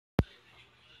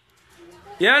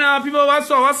Yeah, now people, what's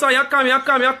up? You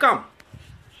come.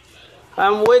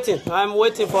 I'm waiting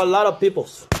for a lot of people.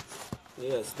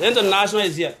 Yes, the international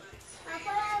is here.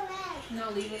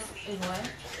 No, leave it in what?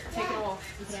 Take it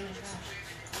off. Put it in the trash.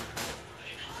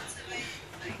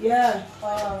 Yeah,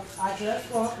 I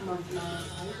just want my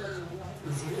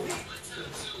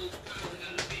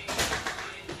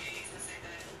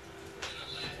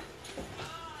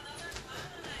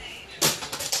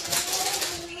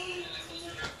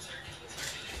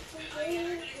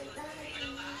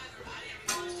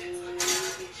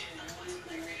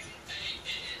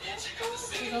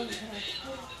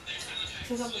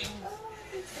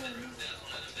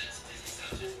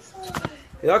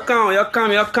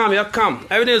You come.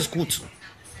 Everything is good.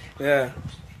 Yeah.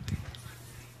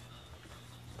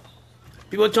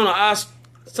 People trying to ask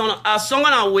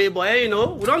someone away, but hey, you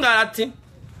know, we don't got that thing.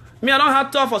 Me, I don't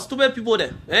have time for stupid people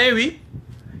there. Hey, we?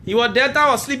 You were dead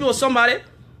or sleeping with somebody?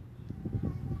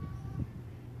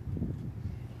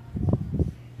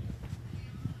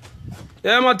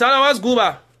 Yeah, my daughter, what's good,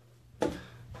 ba?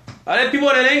 Are there people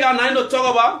that ain't got nothing to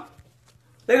talk about?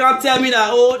 They gonna tell me that,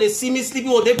 oh, they see me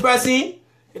sleeping with this person.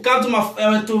 They come to my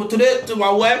to my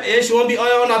wife, and she won't be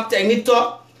on that technique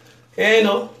talk. And, you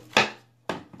know,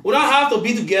 we don't have to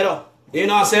be together. You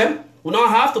know what I'm saying? We don't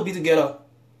have to be together.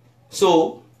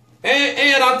 So, and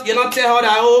you're not tell her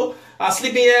that, oh, I'm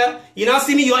sleeping here. You not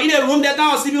see me, you're in a room that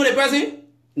time, I'm sleeping with a person?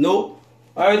 No.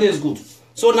 Everything is good.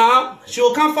 So now, she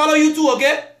will come follow you too,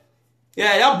 okay?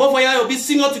 Yeah, y'all both of y'all will be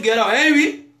single together. Hey,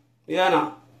 we? Yeah,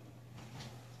 now.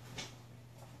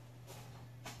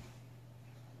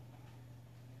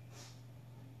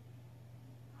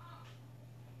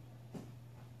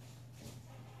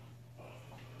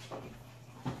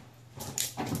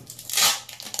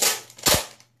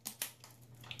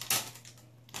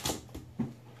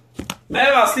 Maybe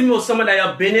I see me with someone that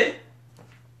you've been it.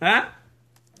 Huh?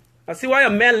 I see why your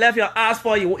man left your ass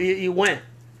for he went.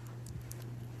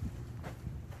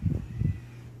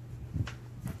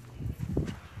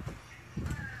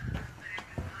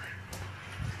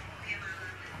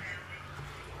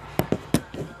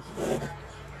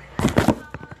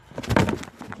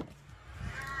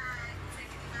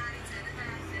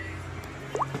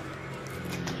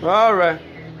 All right.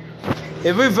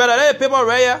 If we validate paper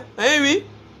right here, ain't we?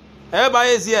 Everybody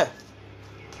is here.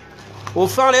 We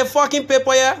found that fucking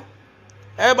paper here.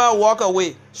 Everybody walk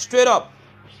away. Straight up.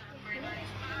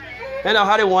 And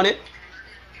how they want it.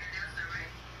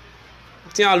 I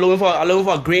think I'm looking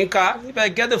for a green card. You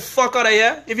better get the fuck out of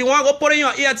here. If you want to go put it in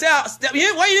your ear, tell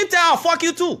why you didn't tell her, fuck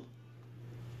you too.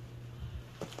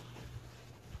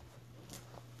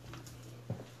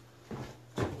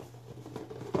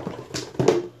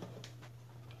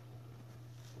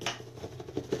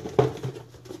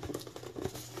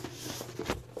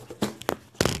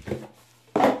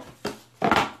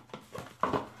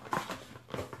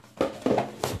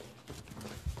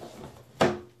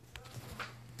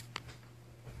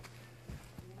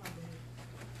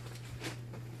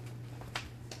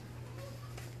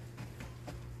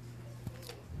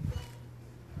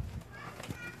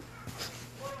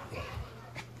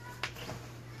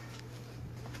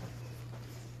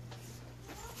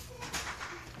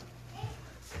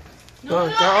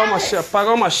 Pack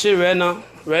all my shit right now,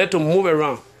 ready to move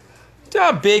around.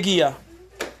 Tell big here.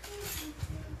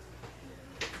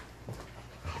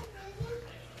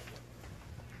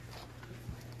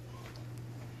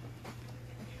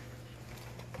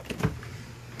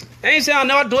 Ain't say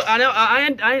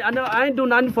I ain't do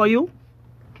nothing for you.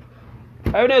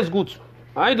 Everything is good.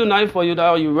 I ain't do nothing for you.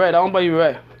 That you right. I don't buy you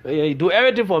right. Yeah, you do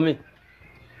everything for me.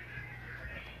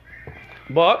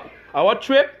 But our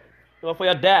trip was for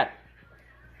your dad.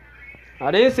 I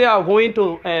didn't say I'm going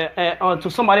to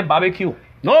somebody's barbecue.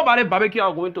 Nobody barbecue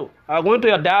I'm going to. I'm going to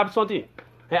your dad something.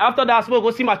 And after that, I'm supposed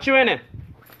to go see my children.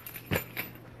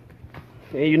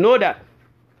 And you know that.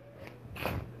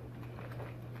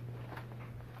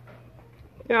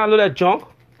 Yeah, I know that junk.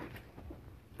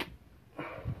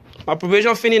 My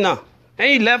probation finished now. And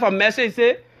he left a message,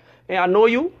 say, hey, I know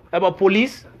you, about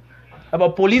police.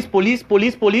 About police.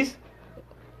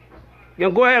 You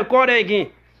can go ahead and call them again.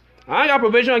 I ain't got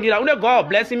probation again. Only God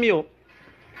blessing me. Only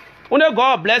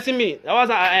God blessing me. That was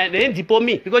they didn't deport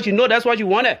me because you know that's what you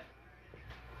wanted.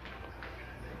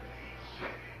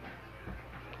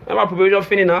 And my probation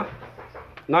finished now.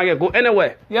 Now I can go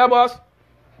anywhere. Yeah, boss.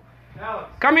 Alex.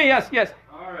 Come in. Yes.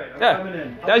 All right. Yeah. Coming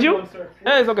in. That's you? Doing, sir?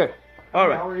 Yeah, it's okay. All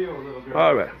right. How are you, little girl?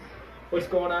 All right. What's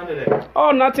going on today?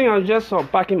 Oh, nothing. I'm just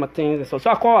packing my things and stuff. So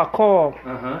I call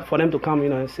Uh-huh. for them to come,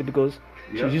 and see, because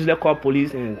Yep. she usually call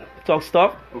police and talk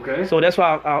stuff. Okay. So that's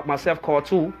why I myself called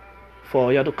too,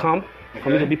 for you to come for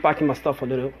me to be packing my stuff a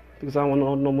little because I don't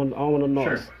want no noise.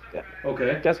 Sure. Yeah.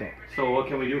 Okay. That's all. So what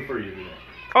can we do for you today?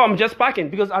 Oh, I'm just packing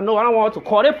because I know I don't want to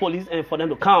call the police and for them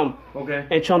to come Okay.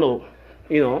 and trying to,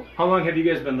 you know. How long have you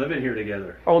guys been living here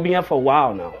together? I've been here for a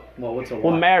while now. Well, what's a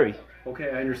We're lot? married. Okay,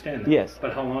 I understand that. Yes.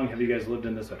 But how long have you guys lived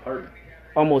in this apartment?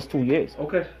 Almost 2 years.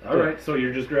 Okay. All right. So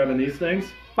you're just grabbing these things?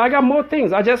 I got more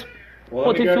things. I just Well,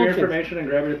 let me grab your information and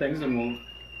grab your things, and we'll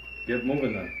get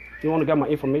moving then. You want to get my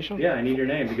information? Yeah, I need your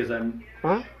name because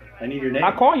Huh? I need your name.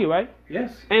 I call you, right?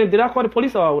 Yes. And did I call the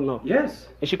police or no? Yes.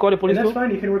 And she called the police And that's too? fine.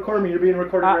 You can record me. You're being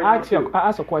recorded right now too. I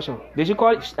asked a question. Did she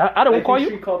call? I don't call I think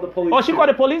you. she called the police. Oh, she too. called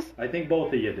the police? I think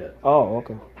both of you did. Oh,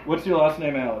 okay. What's your last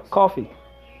name, Alex? Coffee.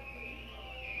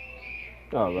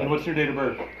 All And right. what's your date of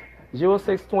birth?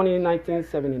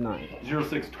 06/20/1979.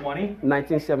 0620.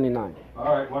 1979.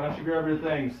 All right. Why don't you grab your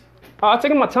things? I'm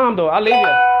taking my time though. I'll leave you.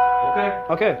 Okay.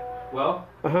 Okay. Well.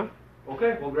 Uh-huh.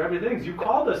 Okay. Well, grab your things. You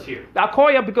called us here. I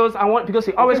call you because he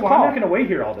always Okay, well, call. I'm not gonna wait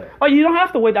here all day. Oh, you don't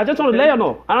have to wait. I just want to let you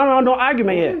know. I don't know no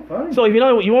argument Okay, here. fine. So if you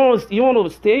want to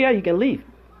stay here, you can leave.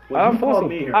 Well, I'm you called forcing.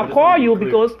 me here. I just call wanna be you clear.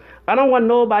 because I don't want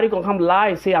nobody gonna come lie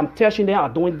and say I'm touching them or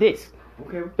doing this.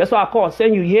 Okay. That's why I call.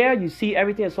 Saying you here, you see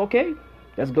everything is okay.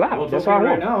 That's glad. Well, it's That's okay what I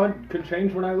right want. now. It could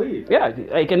change when I leave. Yeah,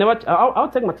 I can never. I'll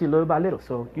take my tea little by little.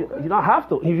 So you don't have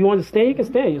to. If you want to stay, you can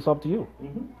stay. It's up to you.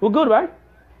 Mm-hmm. We're good, right?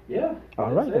 Yeah. All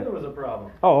I right didn't say then. there was a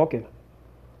problem. Oh, okay.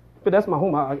 But that's my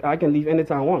home. I can leave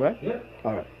anytime I want, right? Yeah.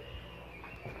 All right.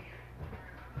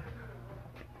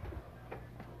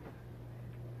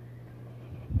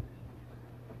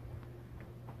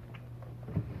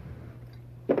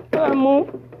 Move.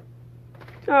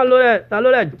 I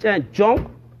love that junk.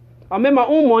 I made my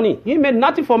own money. He made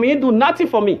nothing for me. He do nothing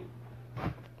for me.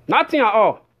 Nothing at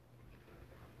all.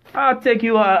 I'll take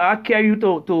you. I'll carry you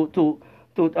to.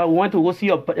 I want to go see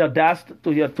your dad.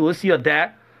 To go see your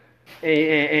dad.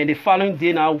 And the following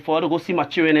day now, for to go see my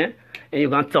children, and you're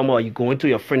gonna tell me you're going to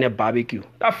your friend at barbecue.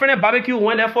 That friend at barbecue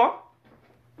went there for.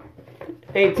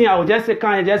 18. I would just say,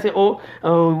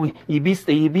 oh, you be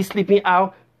sleeping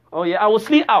out. Oh yeah, I will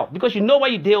sleep out because you know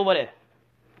what you did over there.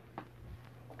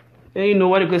 And you know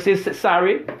what you could say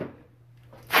sorry.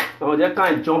 Oh, that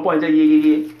kind of jump on and say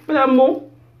yeah. But that move.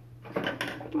 I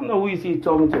don't know who you see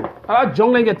talking to. I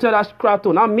jungle can tell that crap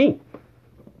to, not me.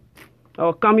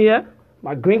 Oh, come here.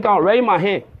 My green card right in my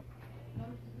hand.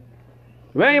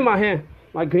 Right in my hand.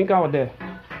 My green card there.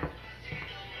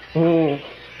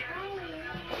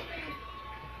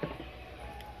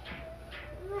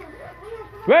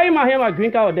 Right in my hand, my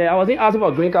green card there. I wasn't asking for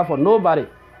a green card for nobody.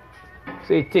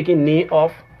 So you're taking name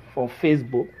off from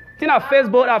Facebook. See that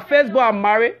Facebook I'm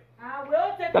married.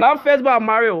 That Facebook I'm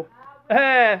married.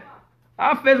 Hey,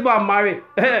 that Facebook I'm married.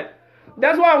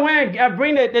 That's why when I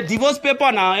bring the divorce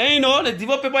paper now, and you know, the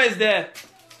divorce paper is there.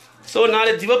 So now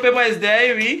the divorce paper is there,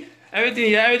 you read. Everything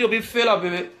here, everything will be filled up,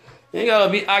 baby. You ain't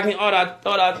gotta be acting all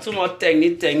that too much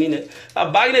technique. Back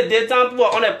in the daytime, people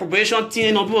were on the probation team,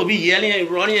 you know, people will be yelling and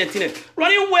running and thing.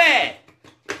 Running where?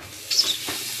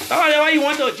 Why you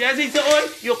want to Jersey? Say,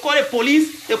 oh, you call the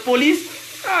police?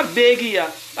 I beg you.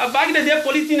 Back in the day,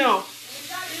 police, you know.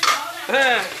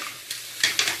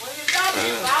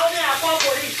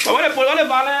 But what the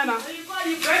violence now?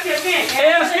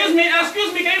 Hey,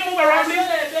 excuse me, can you move around, please?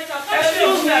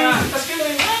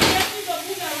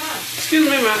 Excuse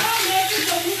me, man.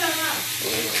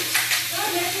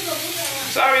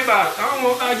 Sorry, but I don't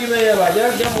want to argue here, but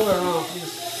just move around,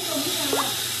 please.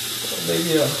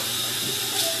 Baby,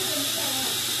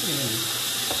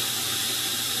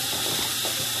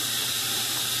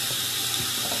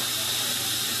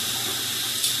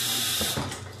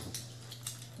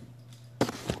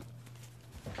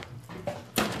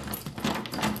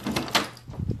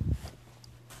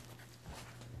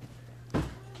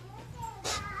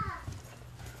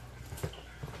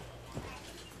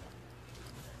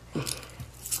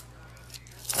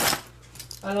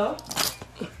 Hello?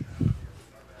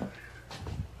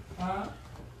 Huh?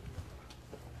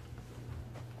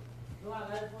 No, I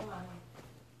got it from my hand.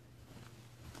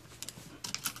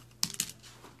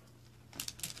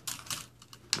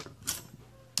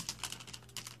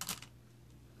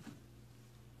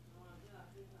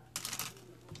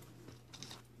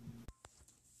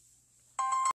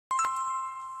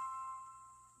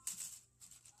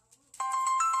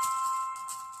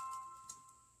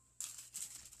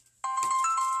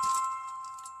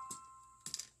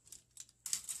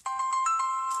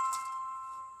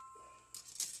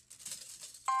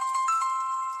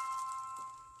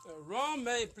 Wrong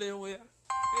man playing with.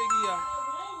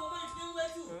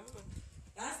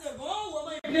 That's the wrong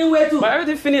woman you playing with too. But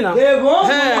everything finished now. The wrong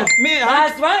woman. Me,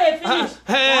 That's right, it finished.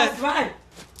 Hey. That's right.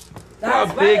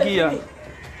 That's big right, here. you feel me?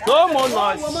 No more woman,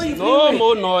 noise. you No feel me?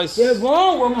 more noise. The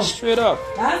wrong woman. Straight up.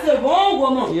 That's the wrong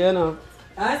woman. Yeah, no.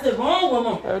 That's the wrong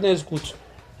woman. Everything is good. What's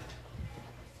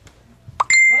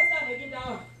that making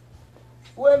down?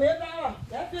 Wait, make down.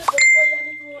 That's it. Before you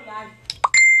need to lie.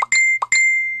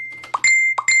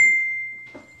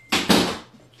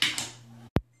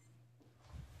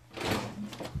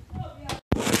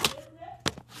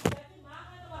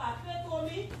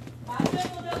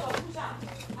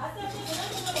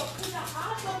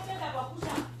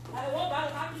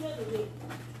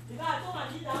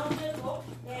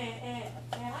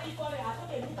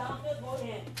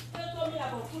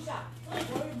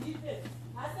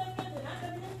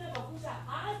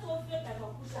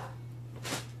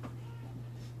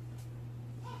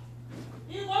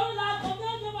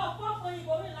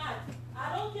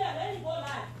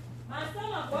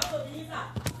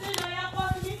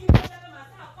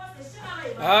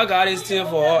 I got this thing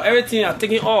for all. Everything I'm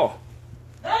taking all.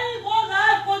 Let you go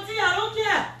live, continue, I don't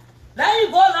care. Let you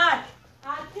go live.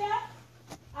 I care.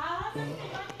 I have to see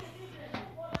back in the business. Let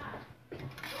you go live.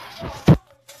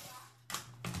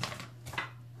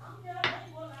 I'm here, let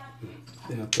you go live.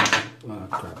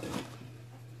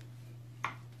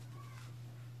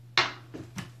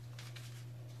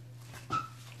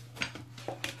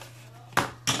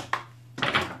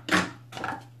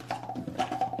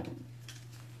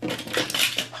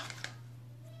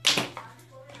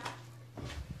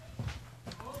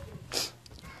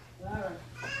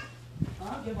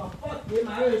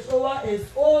 It's over.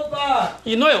 It's over.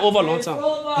 You know it's over a long time. I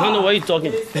don't know what you're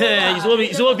talking. Hey, you're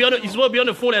supposed to be on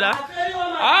the phone like that.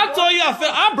 I told you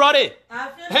I brought it.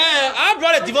 Hey, I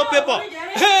brought a divorce paper.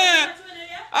 Hey,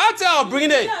 I tell you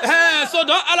bring it. Hey, so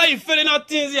don't allow you filling out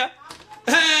things here.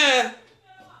 Hey,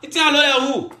 you think I know that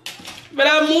who?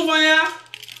 Better move on here.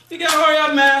 You can hurry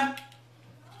up, man.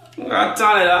 I got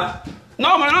time like that.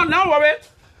 No, man, don't worry.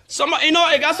 You know,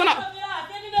 it got some.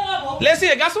 Let's see,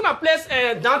 you got some place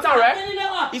downtown, right?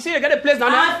 You see, you got a place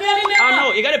downtown. I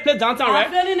know, you got a place downtown, right?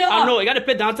 I know, you got a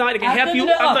place downtown. It can help you.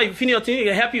 After you finish your thing, it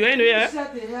can help you anyway.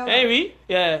 Anyway,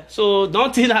 yeah. So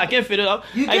don't think that I can't fit it up.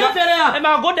 You can't fit it up.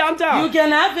 I'll go downtown. You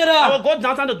cannot fit it up. I will go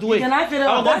downtown to do it. You cannot fit it up.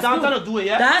 I will go downtown to do it,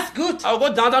 yeah? That's good. I will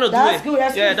go downtown to do it. That's good.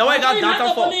 Yeah, that's what I got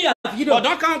downtown for. But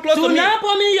don't come close to me. Do not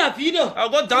put me in your video. I'll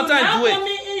go downtown and do it. Do not put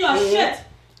me in your shit.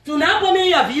 Do not put me in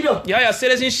your video. Yeah, your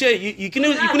citizenship. You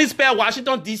couldn't spell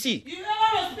Washington, D.C. You know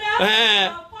how to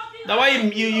spell? That's why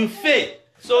you fake.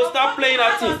 So stop playing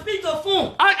that thing. Speak the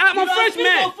phone. I'm a French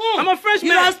man. I'm a French man.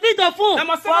 You don't speak the phone. That's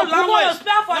my second language.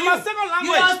 That's my second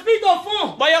language. You don't speak the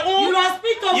phone. By your own. You don't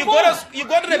speak the phone. You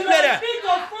go to the play there. You don't speak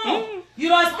the phone. You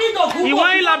don't speak the Google. You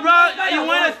want in Labrador. You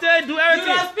want to stay do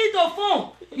everything. You don't speak the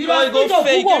phone. You don't speak the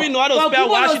fake. Google. You know how to spell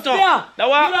Washington. That's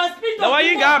why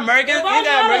you got American. You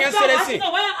got American citizen.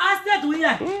 Why you ask that to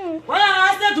here? Why you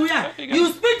ask that to here?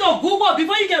 You speak to Google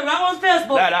before you get round on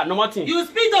Facebook. No more thing. You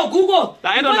speak to Google.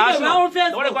 That international.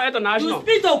 What they call international. You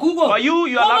speak to Google. But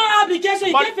you are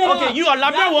application. Okay, you are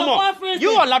Liberian woman.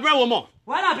 You are Liberian woman.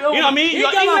 You know what I mean?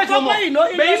 You're English woman.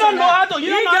 But you don't know how to.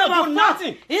 You don't know how to do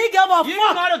nothing. He gave a fuck. You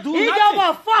don't know how to do nothing. He gave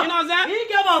a fuck. You know what I'm saying? He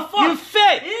gave a fuck. You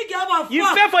fake. He gave a fuck. You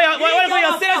fake for your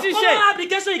citizenship.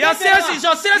 Your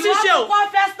citizenship. You want to call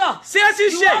faster.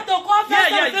 Citizenship. You want to call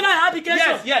faster.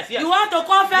 Yes. You want to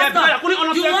call faster. You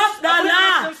want the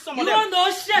lie. You want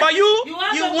those shit. But you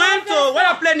went to where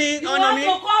I play in. You want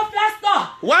to call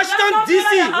faster. Washington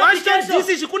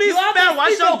DC. She couldn't spell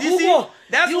Washington DC.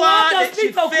 That's why she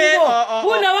failed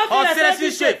or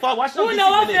citizenship for Washington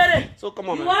DC. So come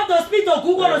on, man. You want to speak to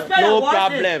Google to spell your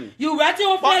Washington. No problem. You writing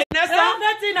on Facebook.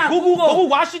 Everything at Google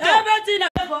Washington. Everything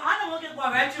at Facebook. I don't want to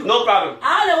correct you. No problem.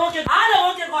 I don't want to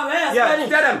correct you. Yeah,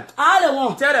 tell them. I don't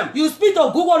want. Tell them. You speak to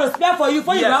Google to spell for you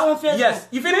for you write on Facebook. Yes.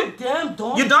 You finish? Damn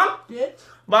done. You done? Yeah.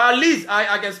 But at least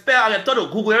I can spell. I can talk to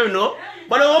Google, you know.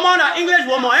 But the woman, an English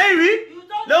woman, Henry.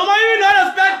 The woman you know how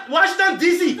to spell Washington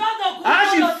DC. How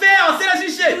she fair or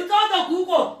citizenship? You talk to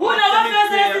Google. Who never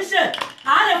fair citizenship?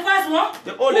 I the first one.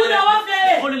 Who never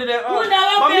fair? Who never fair?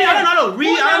 But me, I don't know how to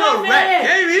read. I don't know how to write.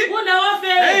 Henry. Who never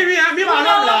fair? Henry, I mean, I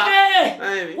don't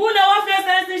know. Who never fair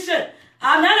citizenship?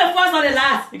 I'm not the first or the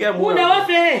last. Who never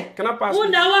fair? Can I pass? Who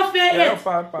never fair it?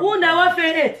 Who never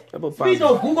fair it? Speak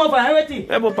to Google for everything.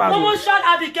 Common short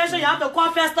application, you have to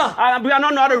call faster. I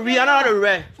don't know how to read. I don't know how to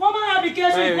write. Common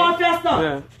application, you call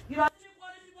faster.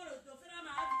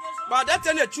 But that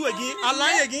tell you the truth again. I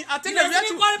lie again. I think the real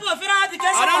truth. I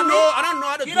don't know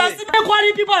how to do it. You don't see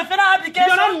calling people a federal application.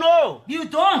 You don't know. You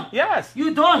don't. Yes.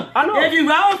 You don't. I know. If you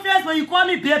round Facebook, you call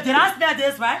me babe. Did I spell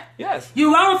this right? Yes.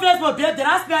 You round Facebook, babe. Did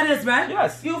I spell this right?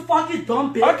 Yes. You fucking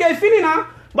dumb babe. Okay, feeling now.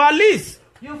 But at least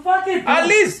You fucking At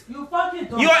least. You fucking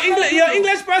don't. You're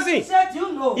English person. Said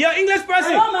you know. You're English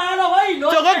person. It don't matter what you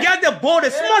know. To go get the bowl, the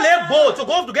small little bowl, to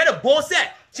go to get the bowl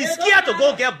set. She's scared to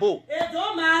go get bowl. It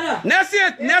don't matter.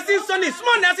 Nursing Sunday,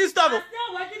 small nursing stuff.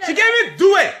 She She can't even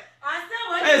do it. I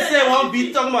still working. I say one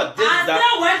be talking about this, I that.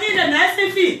 still working the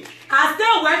nursing fee. I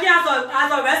still working as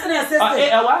a resident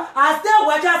assistant. What? I still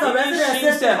working as a resident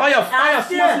assistant. All your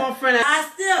small friends. I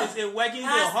still. They say working in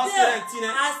the hospital and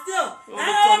tina. I still. Oh,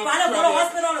 Everybody go to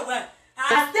hospital to work.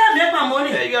 I still make my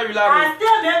money. Yeah, you gotta relax. I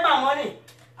still make my money.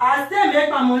 I still make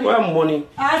my money. Where money?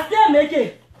 I still make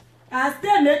it. I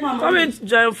still make my money.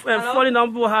 Falling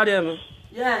down people hard there, man.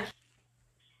 Yeah.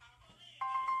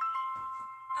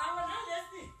 I will not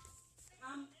listen.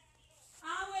 I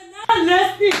will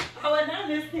not listen. I will not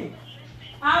listen.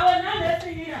 I will not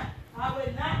listen here. I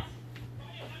will not.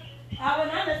 I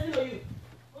will not listen to you.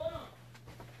 Hold on.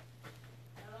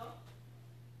 Hello?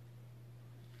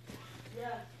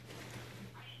 Yeah.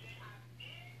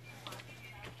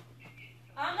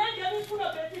 I'm not getting food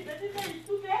of Betty. Betty said it's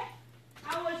too bad.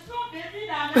 I will show Betty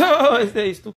that I'm not. Oh,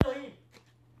 it's too.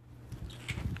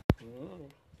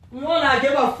 You know I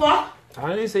give a fuck? I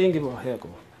didn't say you give a heck.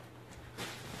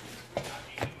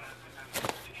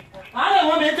 I don't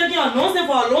want to be taking a nonsense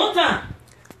for a long time.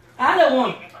 I don't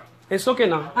want. It's okay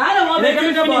now. I don't want to be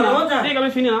taking for a long time. They got me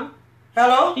feeling now.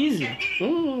 Hello? Easy.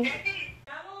 Hello,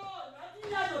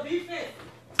 nothing has to be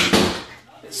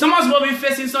fixed. Someone's going to be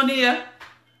facing Sunday here.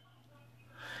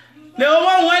 The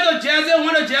one went to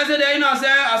Jersey there, you know, I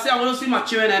said, I want to see my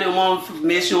children and they want to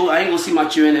make sure I ain't going to see my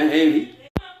children there.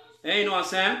 Hey, you know what I'm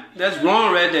saying? That's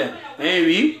wrong right there. Hey,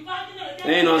 you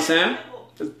know what I'm saying?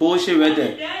 That's bullshit right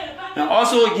there. And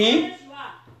also again,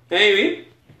 hey,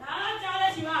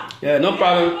 yeah, no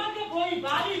problem.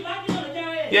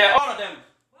 Yeah, all of them.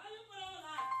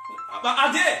 But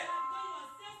I did.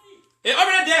 It's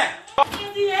already there.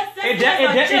 It's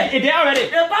there already.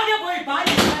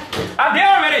 I'm there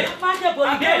already.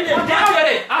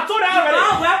 I told her already.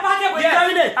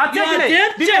 Yes, I told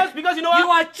it. Because you know what? You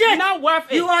are checked. You're not worth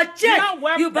it. You are checked. You're not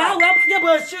worth you it. buy one pocket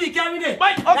boy shoe, you carry it.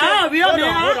 Wait, okay.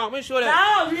 Hold on. Let me show that.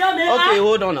 Now, real man. Okay,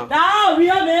 hold on now. Now,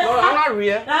 real man. No, I'm not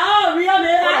real. Now, real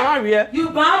man. Hold on, I'm not real. You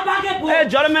buy pocket boy. Hey,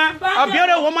 gentlemen, I've been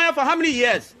with a woman for how many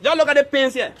years? Y'all look at the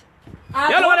pins here.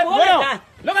 Y'all look at the, hold on.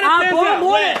 Look at the pins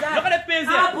here. Look at the pins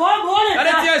here. Let it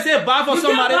tell you say buy for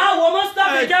somebody. You can buy woman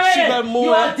stuff and carry it.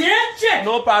 You are damn check.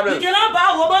 No problem. You cannot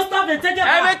buy woman stuff and take it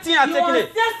back. Everything I'm taking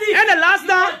it. And the last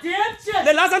time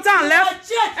I left,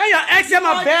 and your ex said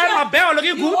my bed was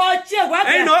looking good. You are check.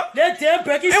 And you know, they damn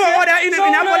breaking it was all there in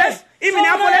Minneapolis. In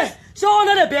Minneapolis. Show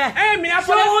under the bed. Hey, Minneapolis.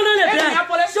 Show under the bed.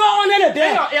 Show under the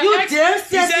bed. You damn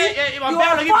sassy. You are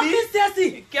fucking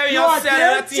sassy. Carry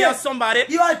yourself to somebody.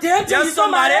 You are damn sassy. You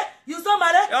somebody. You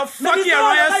somebody. You're fucking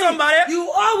around somebody.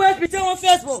 You always be on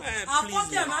Facebook. Man, I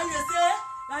fuck your man. You say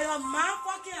that your man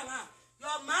fucking your man.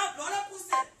 Your man brother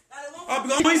pussy. Oh,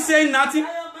 because you saying nothing.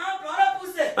 That your man brother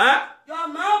pussy. Huh? Your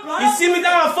man brother. You see me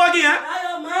that I'm fucking, huh? That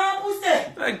your man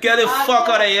pussy. Get the fuck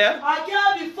out of here. I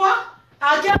can't be fucked. I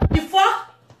can't be fucked.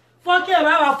 Fuck you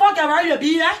around. I fuck around you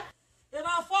be here. If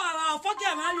I fuck you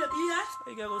around you be here.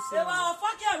 If I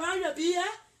fuck you around you be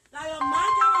here. Now your man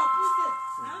get a pussy.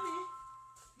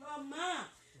 Your man.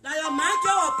 Now your man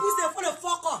get a pussy for the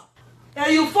fucker.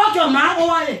 And you fuck your man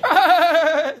over here.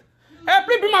 Hey,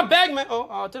 please bring my bag, man. Oh,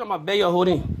 I'll tell you my bag you're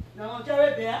holding. No,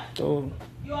 carry bear. Oh.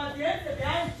 You are there to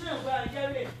bear.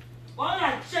 Carry it. All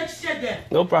that check there.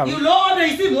 No problem. You know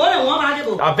you see more than one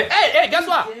article. Hey, guess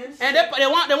what? And they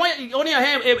want only your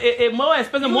hand a more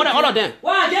expensive more than all of them.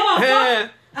 Well, I give a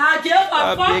fuck. I give a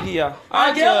fuck.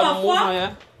 I give a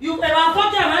fuck. You, if I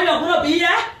fuck you around, you're gonna be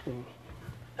here.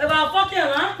 If I fuck you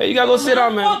around, hey, you gotta go sit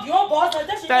down, man. Fuck your boss.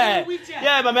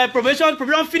 Yeah, but man, probation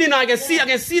feeling now. I can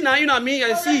see now. You know what I mean? I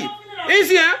can see. You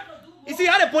see, huh? You see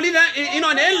how the police, you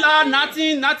know, they lie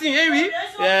nothing, heavy.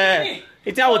 Yeah.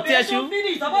 He tell I will test you.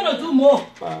 Finish. I'm gonna do more.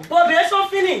 Probation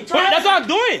finish. That's what I'm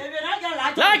doing. If you're not gonna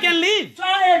like it, I can leave.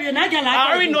 Try it. If you're not gonna like it,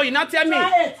 I already know. You not tell me.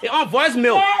 Try it. It's on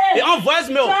voicemail. It's on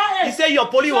voicemail. He say you're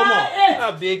police woman. I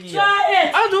beg you. Try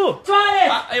it. I do. Try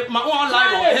it. My own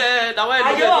life. Yeah, that way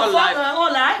I do it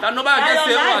life. That nobody can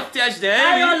say I touch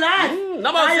them.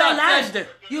 Nobody say I touch them.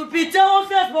 You pretend on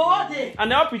Facebook all day. I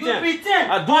never pretend. You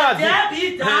pretend. I do.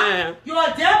 You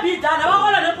are there be that. Never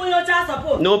want to put your child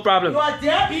support. No problem. You are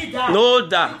there be that. No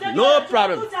that. No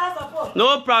problem.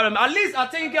 No problem. At least I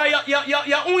take care of your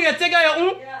own. You take care of your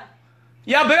own.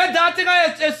 Yeah, baby, dad take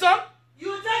care of your son.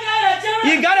 You take care of your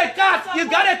children. You got a cat. You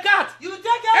got a cat. You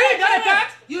take care of your children.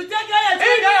 You take care of your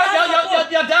children. You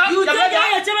got your dad. You take care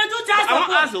of your children to child support. I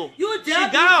want answer. You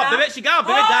She got a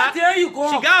baby dad. There you go.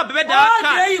 She got a baby dad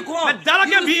cat. There you go. But dollar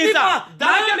can be inside.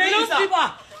 Dollar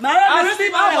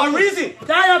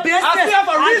business. I still have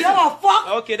a reason. I give a fuck.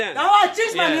 Okay then. That's why I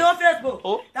change my name on Facebook.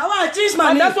 Oh. That's why I change my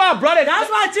name. That's why I brought it. That's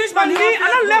why I change my name on Facebook. I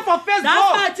don't live for Facebook. That's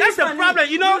why I change That's the my problem,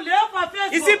 name. you know. You live for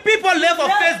Facebook. You see, people live for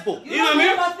Facebook. You know what I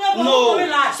mean? No.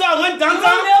 So I went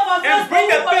downtown and bring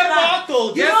the paper to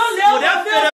You don't live for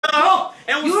Facebook.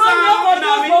 and we You don't live for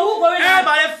Facebook. Who going live?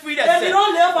 Everybody free If you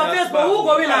don't live for Facebook, who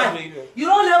going live? You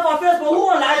don't live for Facebook, who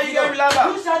going live?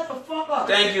 You shut the fuck up.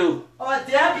 Thank you. Oh,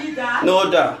 there be that.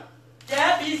 No doubt.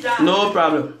 There be that. No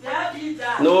problem. There be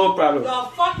that. No problem. Your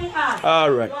fucking ass.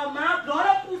 All right. Your man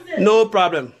blood pussy. No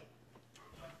problem.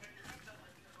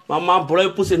 My mom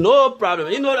blood pussy. No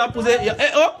problem. You know that pussy.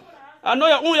 Hey, oh. I know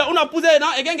your own pussy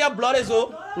now again get blooded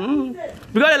so.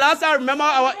 Because the last time I remember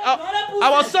I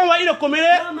was somewhere in the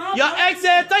community. Your ex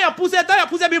said tell your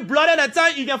pussy be blooded the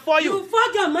time he can for you. You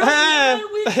fuck your man.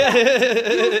 You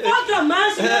fuck your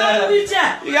man. She not in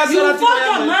wheelchair. You fuck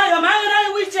your man. Your man not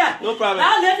in wheelchair. No problem.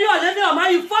 I'll leave your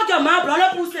man. You fuck your man,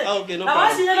 brother pussy. Okay, no Now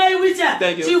problem. why she not in wheelchair?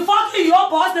 Thank you. She fucking your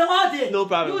boss all day. No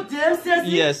problem. You damn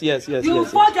sissy. Yes. You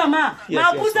fuck your man.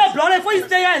 My pussy blood before you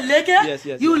stay here and lick it.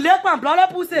 Yes. You lick my brother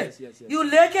pussy. Yes. You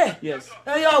lick it. Yes.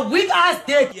 And your weak ass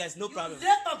dick. Yes, no problem. You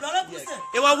lick my brother pussy.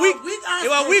 It was weak. Ass It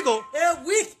was weak, oh. A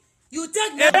week. You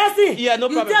take medicine. Yeah, no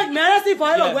problem. You take medicine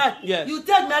for your work. Yeah. You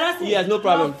take medicine. Yes, no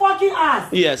problem. Your fucking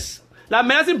ass. Yes. Like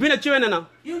medicine bring the children now.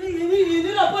 You need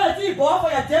to put a tea ball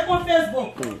for your tape on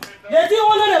Facebook. The tea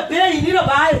under the pay, you need to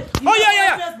buy it.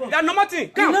 Yeah. That normal thing.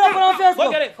 Come, you need to put on Facebook.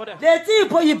 Go get it for them. The tea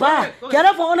put you buy. Get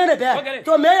it for under the bed. Go get it.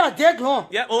 To make your dick long.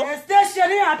 Yeah, oh. And stay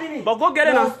shitty happening. But go get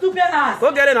it now. Stupid ass.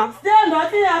 Go get it now. Stay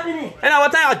nothing happening. And at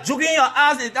what time you're jugging your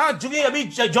ass, you're jugging your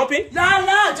bit jumping?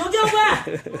 Nah, jugging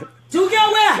where?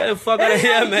 Jugging where? Get the fuck out of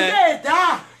here, man.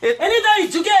 Anytime you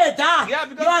jugging it down, yeah,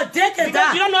 because your dick is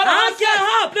down. You don't know how to I don't care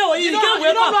how I play with you. You can't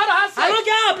wake up. I don't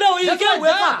care how I play with you. You can't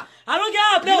wake up. I don't care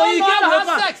how I play with you. You can't wake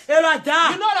up. It'll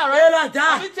die. You know that, right? It'll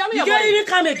die. You can't even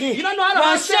come again. You don't know how to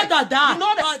have sex. Shit or die. You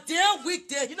know that. Your damn weak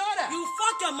dick. You know that. You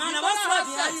fuck your man. I want to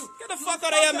tell you. Get the fuck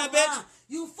out of here, man, bitch.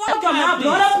 You fuck your man,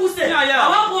 brother pussy. Yeah. I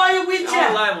want boy you wheelchair.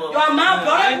 Your man,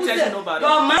 brother pussy.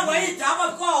 Your man, when you die,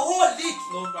 I'm going to whole leak.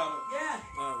 No problem. Yeah.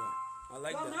 All right. I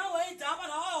like Your that. man, when you die, I'm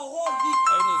going to whole leak.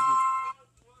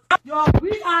 Your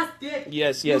weak ass dick.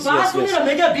 Yes. You buy something to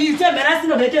make it big. You take medicine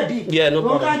to make it big. Yeah, no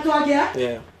problem. You can't talk here.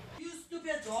 Yeah. You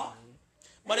stupid dog.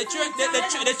 But the children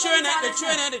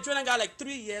got like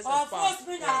 3 years. Of course,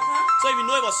 spring gotta come. So if you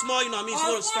know it was small, you know what I mean, Of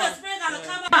it's course, fast. spring gotta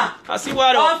come out. I see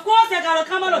what. Of course, they gotta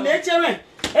come out to make children.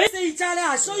 He say you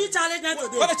challenge. I show you challenge that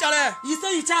today. What the challenge? You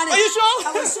say you challenge. Are you sure?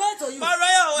 I will show it to you. My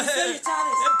right. You say you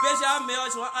challenge. That bitch I made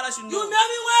us want others should know. You made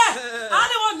me where? I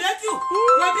don't want to make you.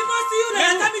 When people see you,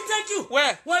 they let me take you.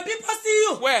 Where? When people see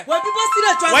you. Where? When people see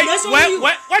the transformation of you.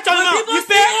 What you know?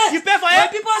 You pay for it?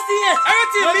 When people see it.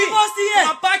 Everything when me. people see it.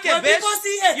 My pocket, when bitch. people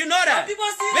see it. You know that. When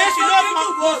people see it. Bitch, you know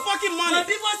my fucking money. When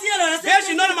people see it, bitch,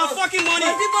 you know my fucking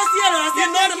money. When people see it, you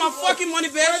know my fucking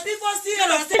money, bitch. When people see it,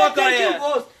 fuck out of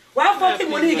here. Why fucking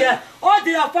money here? All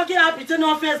they are fucking are pretending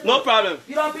on Facebook. No problem.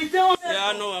 You don't pretend on Facebook. Yeah,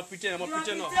 I know. I'm pretending. I'm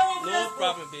pretending. No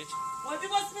problem, bitch. When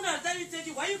people spin and tell you take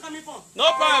you, where you coming from?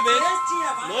 No problem, bitch.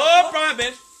 No problem,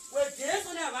 bitch. With this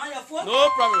on around your foot? No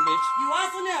problem, bitch. You want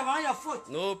something around your foot?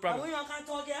 No problem. And when you can't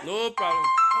talk here? No problem.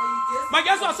 But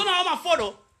guess what? Something on my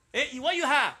photo. Hey, what you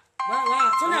have? Wow,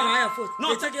 something around your foot.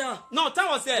 No, they take it off. No, time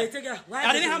was there. They take it off.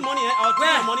 I didn't have money. I was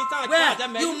taking money.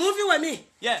 Where? You moving with me?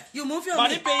 Yeah. You moving with me? But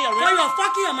I didn't pay your rent. When you're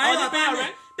fucking your money, you're paying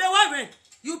rent? Pay what rent?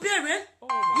 You pay rent? Oh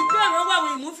you pay rent when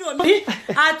you move with me?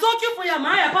 I took you for your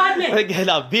my apartment. Get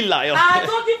a bill, yo. I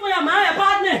took you for your my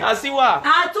apartment. I see what?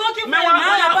 I took you for your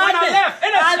my When apartment. I left,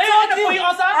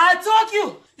 I took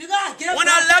you. You gotta get when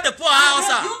I left the poor house,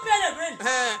 you pay the rent.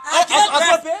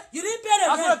 You didn't pay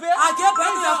the rent. I get back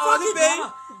to your fucking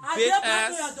daughter. I bitch get back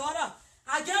ass. to your daughter.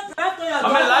 I get back to your daughter.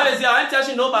 I'm alive here. I ain't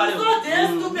touching nobody. You so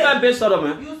damn stupid. That bitch shut up,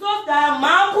 man. You so damn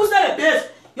man pussy the bitch.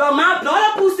 Your man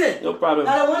blood pussy. No problem.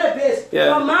 That the one the bitch. Yeah.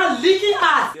 Your man leaking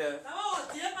ass. Yeah. That was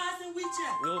damn ass in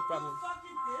wheelchair. No problem. You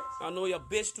fucking bitch. I know you're a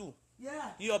bitch too.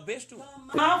 Yeah. You're a bitch too.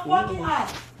 Your man fucking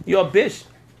ass. You're a bitch.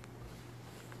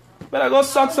 Better go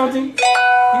suck something.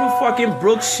 You fucking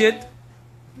broke shit.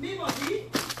 Me, Bobby.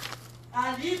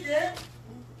 I live there.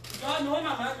 Don't know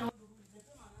my man.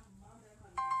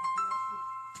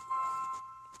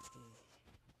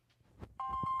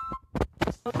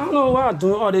 I don't know why I'm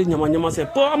doing all this nyama say.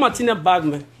 But I'm a teenage bag,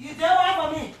 man. You there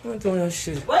for me? I'm doing your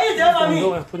shit. Where you there for me?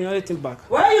 No, I'm putting everything back.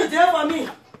 Where you there for me?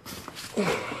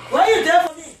 Where you there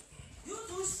for me? You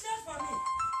do shit for me.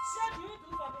 Shit you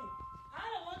do for me. I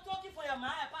don't want talking for your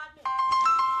my apartment.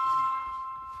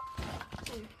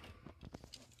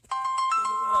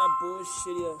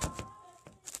 Bullshit here.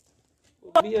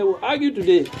 We will argue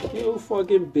today. You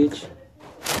fucking bitch.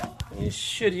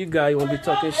 Shit, you guys won't be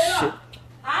talking shit.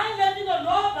 I ain't letting you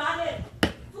know about it.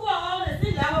 You are on the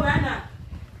same level right now.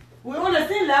 We're on the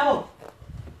same level.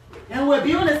 And we'll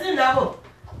be on the same level.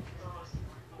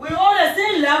 We're on the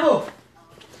same level.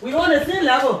 We're on the same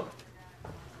level.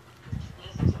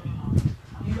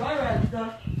 You all right,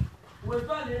 son? We'll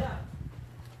talk later.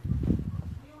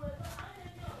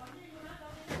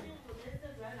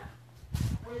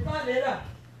 We'll talk later.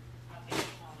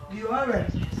 You all right?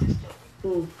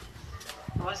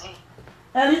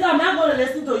 At least I'm not going to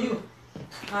listen to you.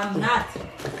 I'm not.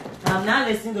 I'm not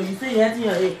listening to you. You say you're hurting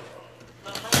your head.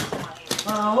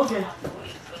 Okay.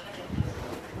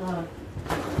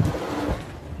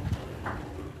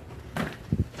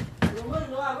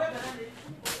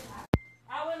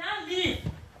 I will not leave.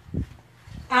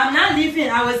 I'm not leaving.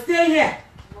 I will stay here.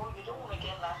 No, you don't want to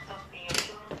get locked up in your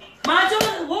children. My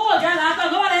children won't get locked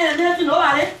up. Nobody has anything to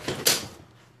nobody.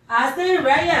 I stay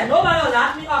right here. Nobody will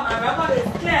lock me up. My record is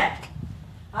clear.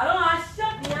 I don't have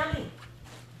shit behind me.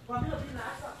 For me to be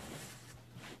locked up.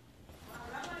 My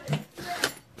record is clear.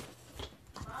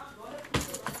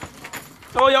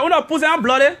 Oh, you're not pussy and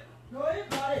bloody? No, you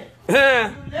bloody. Yeah.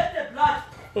 You let the blood.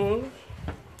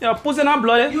 You're pussy and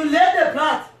bloody? You let the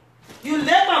blood. You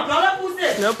lick my brother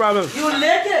pussy. No problem. You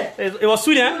lick it. It was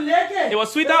sweet, eh? You lick it. It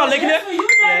was sweet, I was licking it. You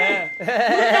tell me. You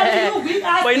tell me you weak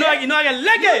ass. But you know I can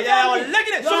lick it. Yeah, I was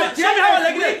licking it. Show me how I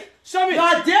lick it. Show me.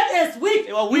 Your dick is weak.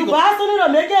 It was weak. You buy something to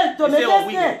make it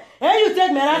skin. And you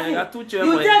take medicine. Yeah, got 2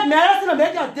 children. You take medicine to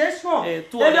make your dick strong. Hey,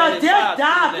 if your dick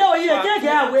die, play with you. It can't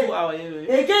get away.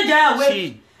 It can't get away.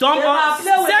 She dumb.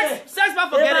 Sex, man,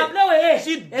 forget it.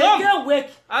 She dumb. It can't wake.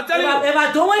 I tell you. If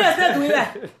I don't want you to stay doing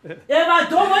that. If I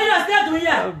don't want you to stay doing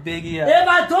that. Oh, biggie. If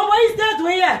I don't want you to stay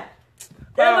doing that.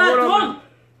 If I don't.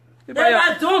 If I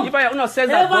don't sex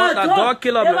that dog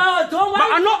killer, man. But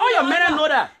I know all your men know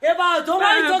that. If I don't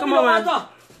want you to talk to the water.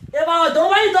 If I don't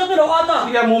want you to talk to the water.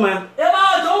 You get more, man. If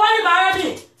I don't want you to marry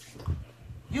me.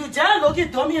 You just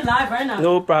looking dummy alive right now.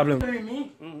 No problem. You hear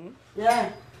me?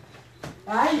 Yeah.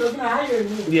 How you looking? How you hear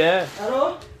me? Yeah.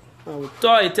 Hello? I will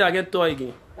toy it till I get toy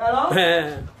again. Hello?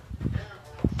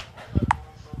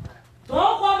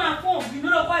 Don't call my phone. You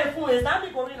know to call your phone. It's not me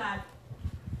going live.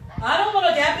 I don't want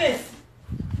to get pissed.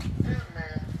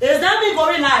 It's not me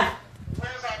going live.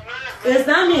 It's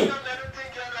not me.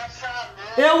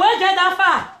 It will get that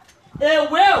far.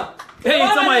 It will. Hey, you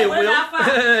talking about it will?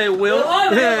 It will.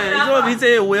 You know what he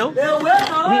say it will? It will.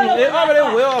 It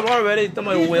already will. I'm already talking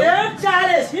about it will. He's very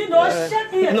childish. He knows shit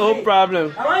here. No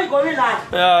problem. I want you going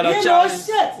live. Yeah, he knows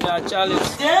shit. Yeah,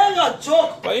 challenge. Damn your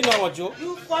joke. But you know what joke?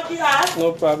 You fucking ass.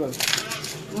 No problem.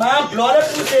 My bloody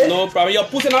pussy. No problem. Your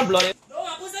pussy not bloody. No,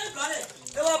 my pussy is bloody.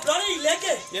 If my bloody, you lick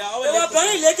it. Yeah, I will lick it. If my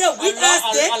bloody, you lick it. Weak ass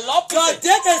dick. I love pussy. Your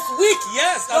dick is weak.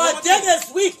 Yes. Your dick is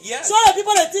weak. Yes. Show the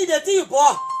people the thing you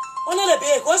bought. Under the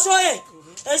bed. Go show it.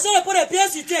 And show the put the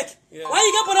pills you take. Yeah. Why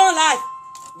you get put on live?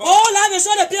 Go live and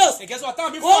show the pills. And guess what? Time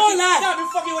be Go live.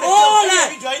 with Go live.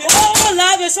 Go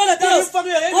live and show the pills. Go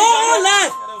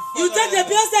live. You take the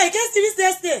pills there. You can't see me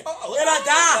stay. It'll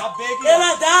die.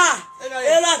 It'll die.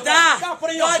 It'll die.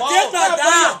 Your dick will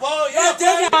die. Your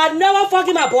dick will never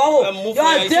fucking my ball.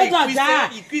 Your dick will die.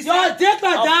 Your dick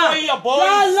will die. Your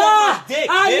lord.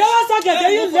 I never suck your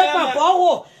dick. You lick my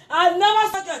ball. I never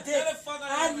suck your dick.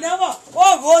 I never.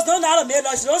 Oh, Rose don't know how to make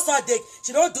love. She don't suck dick.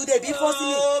 She don't do that. Be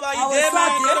forcing me. I will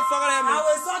suck dick. I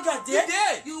will suck your dick.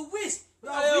 You wish.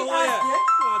 Your weak ass dick.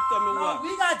 Your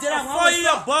weak ass dick. For you,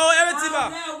 your ball, everything.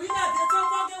 We got dick so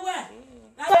fucking wet.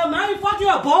 Your man, you fucking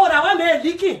your ball. That one man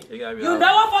leaking. You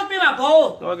never fucked me my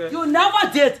ball. Okay. You never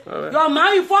did. Your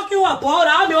man, you fucking your ball.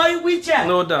 That one man, you wheelchair.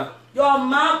 No doubt. Your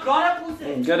man, brother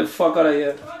pussy. Get the fuck out of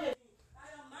here.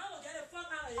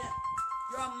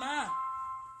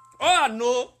 Oh, I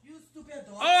know. You stupid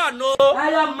dog. Oh, I know.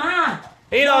 Your man.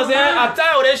 You know what I'm saying? I'm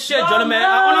tired of this shit, Johnny, man. I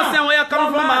understand where you're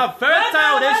coming from. I'm very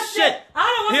tired of this shit.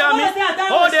 You hear me?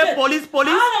 Oh, they police. It's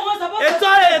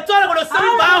all going to send me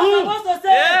back home.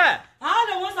 Yeah.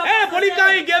 Hey, police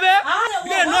can't give it. You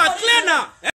get no clear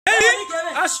now. Hey,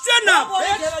 I'm straight now.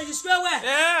 You straight where?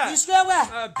 Yeah. You straight where?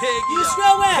 You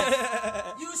straight where?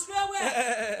 You straight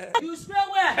where? You straight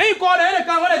where? Hey, you call it.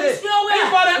 What is it? You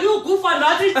straight where? You good for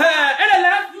nothing. Hey,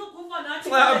 left.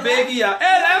 Biggie, yeah.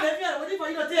 Hey, left.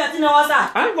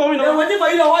 I ain't going nowhere.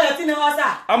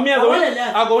 I'm here going.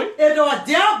 I'm going. If they were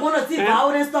there going to see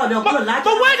violent stuff, they're going to like it.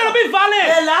 But we're going to be violent.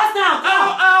 The last time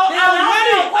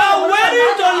I'm ready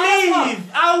to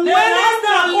leave. I'm ready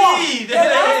to leave. The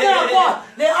last time I called,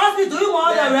 they asked me, do you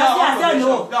want to arrest me? I said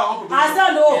no. I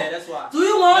said no. Do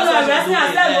you want to arrest me?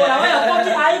 I said no. Now when you're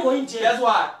fucking, I ain't going to jail. That's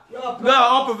why. Girl,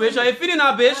 on probation. You're feeding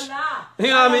that bitch. You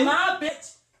know what I mean? You're my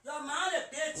bitch. You're my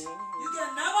bitch. You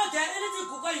can never get anything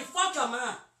cook you fuck your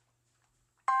man.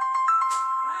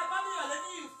 Right, family, you're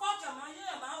letting you fuck your man.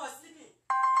 Yeah, your man was sleeping.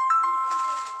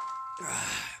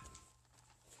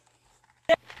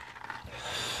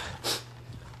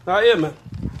 Yeah, man.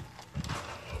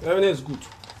 Everything is good.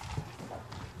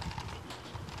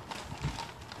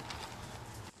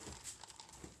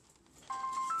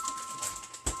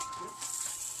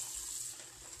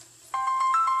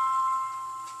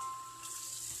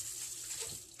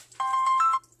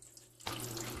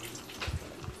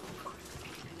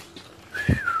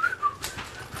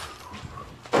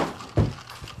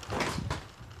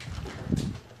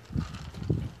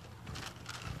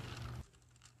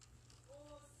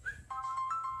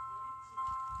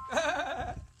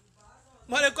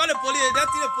 But they call the police, that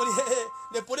thing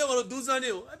the police gonna do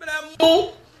something. I be like,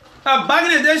 move. I'm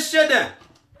bagging in this shit then.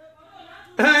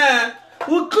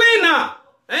 We clean now.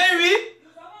 Ain't we?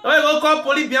 Oh, you go call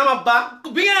police behind my back.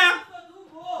 Bring it.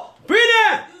 Bring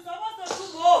it.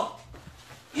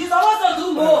 You're supposed to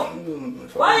do more.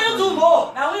 Why you do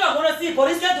more? Now we are going to see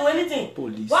police can't do anything.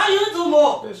 Why you do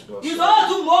more? You're supposed to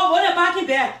do more when they're parking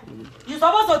there. You're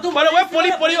supposed to do more. But the way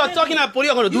police are talking about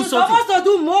police are going to do something. You're supposed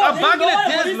to do more. I'm bagging the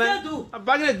days, man. I'm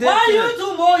bagging the days. Why you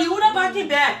do more? You wouldn't park it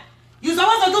there. You're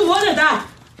supposed to do more than that.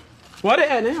 What the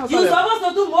hell? You're supposed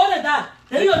to do more than that.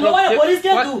 Then you know what the police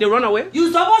can do. They run away?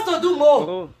 You're supposed to do more.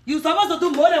 Oh. You're supposed to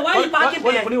do more than why you parking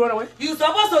there. What police run away? You're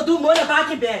supposed to do more than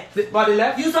parking there. But they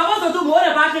left? You're supposed to do more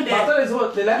than parking there. They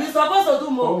left? You're supposed to do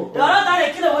more. Oh. The other time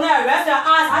they kill them when they arrest your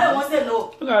ass, I don't want to say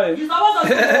no. Okay. You're supposed to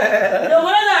do more. The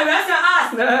one that arrest your ass,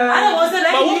 I don't want to say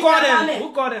let But you who leave called their them? family. Who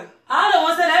called them? I don't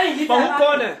want to say let you leave But their who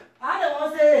called family. them? I don't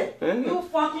want to say you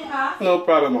fucking ass. No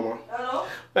problem, mama. Hello?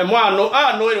 And more, I know,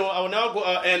 I will never go,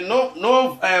 and no,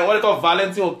 what they call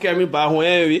Valentine will carry me back home,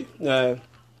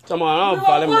 Come on,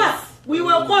 We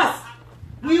will cost.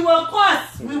 Me, my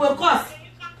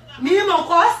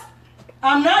cost.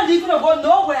 I'm not leaving to go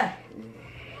nowhere.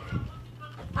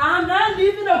 I'm not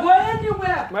leaving to go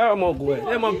anywhere. Where am I going?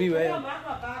 Let me be where.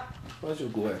 Where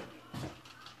should go?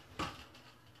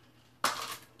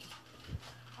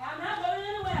 I'm not going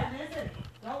anywhere. Listen,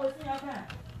 you're wasting your time.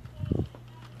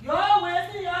 You're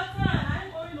wasting your time. I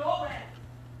ain't going nowhere.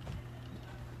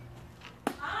 I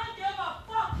don't give a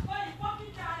fuck what you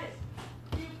fucking challenge.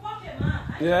 You fucking man.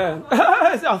 Yeah. I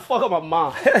fuck up my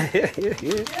mom.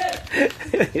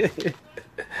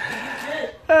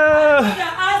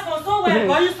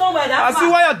 I see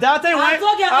why your dad went.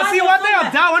 I see what your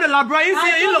dad went to the library.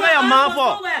 You look at your mom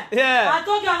for. Yeah. I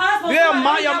told your ass for your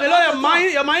mind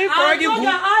correct you.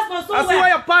 I see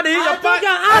why your party. I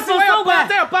see why your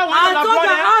party. Your pa went to the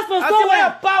library. I see why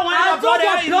your pa went to the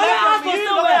library. You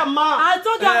look at your mom. I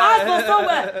told your ass for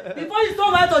somewhere. Before you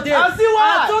stole my today. I see why.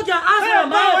 I told your ass for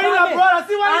your man. I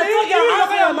see why you look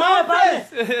at your mom. I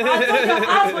told your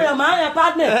ass for your man and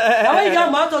partner. I want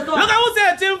your mom to talk. Look at who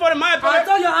said thing for the man. I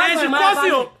told your ass for your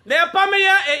man. They are family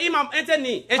and imam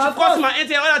enteni. And she cost my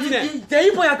enter all that thing. Then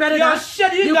you put your credit down.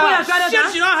 Shit, you put your credit down.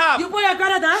 Shit, she don't have. You put your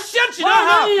credit down. Shit, she don't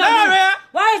have.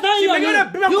 Why is that in your name?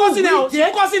 She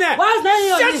cussing out. Why is that in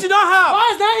your name? Shit, she don't have. Why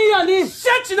is that in your name?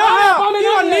 Shit, she don't have.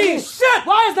 Your name. Shit.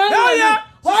 Why is that in your name?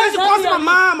 Why is she cussing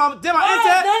my mom? Them enter.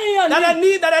 That I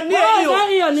need you. Why is that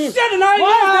in your name? Shit, why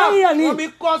is that in your name?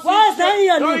 Why is that in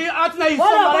your name? Why is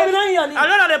that in your name? I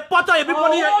know that the potter you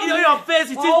put in your face.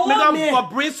 It is make up for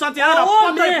bring something. I know the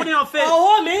potter you put in your face.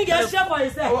 Oh, man, get shit for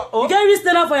yourself. You can't even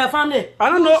stand up for your family. I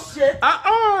don't know. Shit.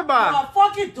 Oh, you're a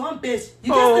fucking dumb bitch.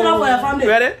 You can't stand up for your family.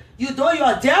 Ready? You don't.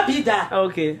 You're a deadbeat dad.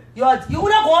 Okay. You would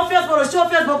not go on Facebook or show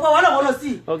Facebook. I don't want to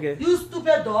see. Okay. You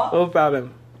stupid dog. No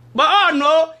problem. But oh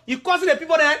no, you causing the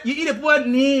people there, you eat the poor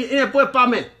knee in the poor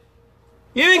apartment.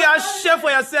 You ain't got shit for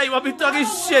yourself, you will be talking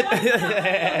shit. You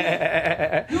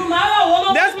marry a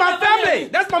woman. That's my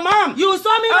family. That's my mom. You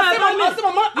saw me in my apartment.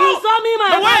 You saw me in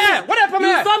my apartment. What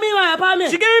apartment? You saw me in my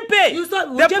apartment. She gave me pay.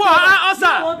 They pour her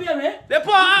outside. They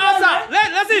pour her outside.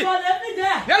 Let's see. You will live me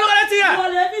there. Yeah, look at that thing. You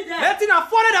will live me there. That thing $40.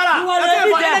 You will live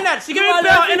me there. Internet. She gave me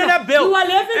pay on internet bill. You will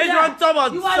live me there.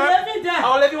 You will live me there. I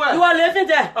will live you where? You will live me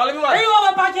there. I'll live you where? Then you want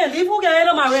to pack and leave. Who can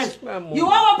handle my rent? You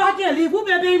want to pack and leave. Who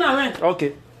can pay my rent?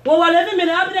 Okay. When we're living in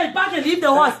the happiness, back and leave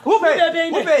the house. Who pay?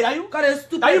 Who pay? Are you? Because it's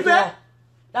stupid. Are you pay?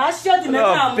 That shit to make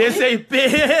our money. Pay, pay.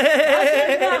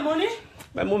 That shit money.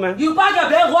 Man, move, man. You pack a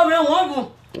bag, one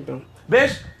room.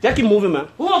 Bitch, just keep moving, man.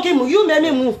 Who won't keep moving? You make me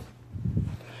move.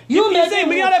 You make me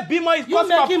move. Be more. You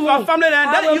make me move. Family and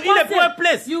that you in the poor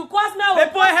place. You cost me. The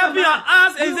poor helping your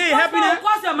ass. Is it helping you? You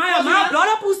cost your man. Your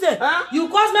blood pussy. You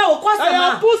cost me. Cost your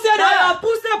man. Pussy there. Your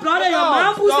pussy blood. Your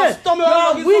man pussy.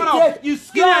 Your weak dick. You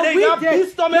skinny. You big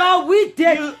stomach. Your weak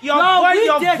dick. Your boy.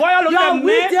 Your boy. Look at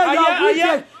me.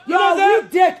 Your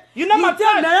weak dick. You know my type.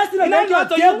 You know my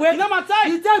type. You know my type.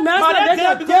 You take medicine My to make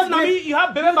your because dick you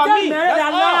have baby by me. That's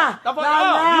all.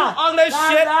 You ugly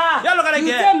shit. You look at that You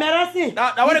girl. take medicine.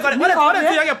 What they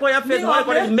say you can put your face? What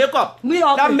they call it? Makeup.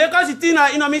 That makeup she think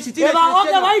you know me. She think. If I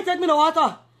ugly, why you take me to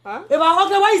water? If I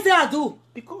ugly, why you say I do?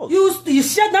 Because you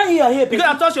shit down in your head. because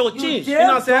I thought she would change. You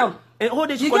know what I'm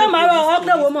saying? You get married an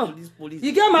ugly woman.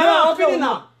 You get married an ugly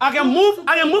woman. I can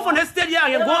move from this state here. I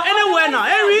can go anywhere now.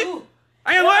 Henry.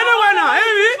 I can go anywhere now.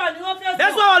 Henry.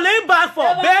 That's what I'm laying back for,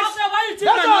 bitch. That's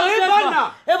what I'm laying back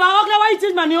now. If I ugly, why you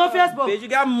change my name on Facebook? Bitch, you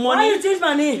got money. Why you change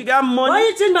my name? You got money. Why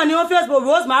you change my name on Facebook?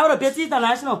 Rose Mara Betty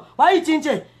International. Why you change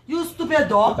it? You stupid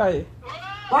dog. Okay.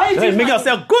 Why you change Make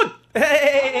yourself good.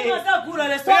 Make yourself good.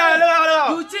 They saw it.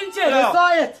 You change it. They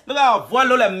saw it. Look at voix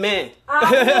low like man.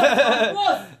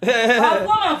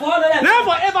 Never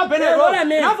forever, Benny.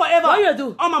 Never forever. What you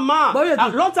do? Oh my mom. What you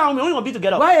do? Long time we gonna be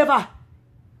together. Why ever?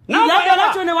 Now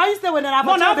forever. Why you stay with them?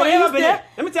 No, now forever, Benny.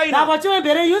 Let me tell you now.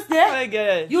 You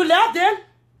stay. You left then.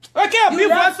 Okay, be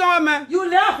voice somewhere, man. You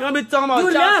left. You want me talking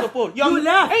about child support? You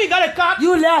left. Hey, you got a car.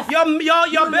 You left. Your baby,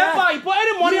 you put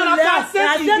any money on that car since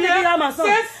I still take care of my son.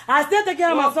 I still take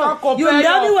care of my son. You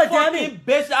left me with David.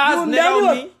 Bitch ass You nigga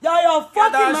on me. You're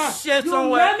fucking man. Shit You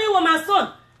somewhere. left me with my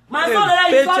son. My son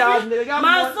that you fuck me.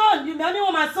 My son. You left me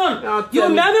with my son. You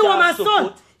left me with my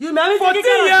son. You left me 14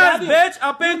 taking care of years, bitch.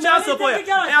 I pay child support. And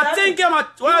I take care of my.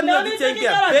 What I need to take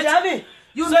care, bitch.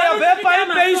 You so your baby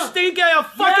bitch taking care of your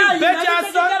fucking bitch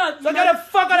ass son. So get the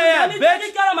fuck out of here, bitch.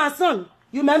 Taking care of my son.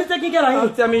 You made me taking care of him.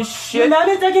 Don't tell me shit. You made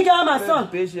me taking care of my son.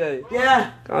 Bitch,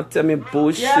 yeah. Can't tell me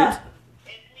bullshit. Yeah.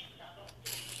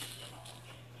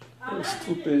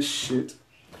 Stupid shit.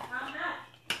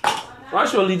 Why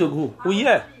should I leave to go? Who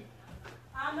here?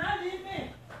 I'm not leaving.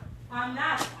 I'm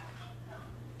not.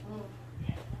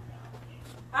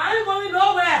 I ain't going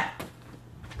nowhere.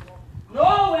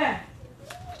 Nowhere.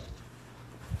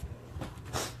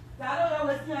 I don't know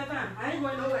what's going on. I ain't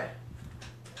going nowhere.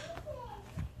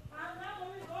 I'm not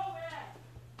going nowhere.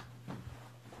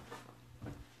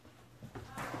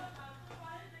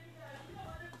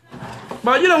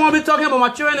 But you don't want me talking about my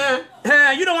children there.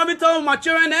 Hey, you don't want me talking about my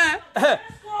children there.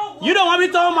 You don't want me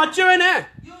talking about my children there.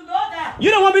 You know that. You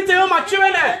don't want me telling my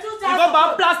children there. You go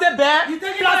buy plastic bag,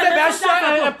 plastic bag shirt,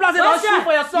 and plastic bag shoe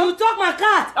for your son. You took my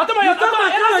cat. I took my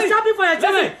cat shopping for your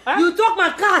children. You took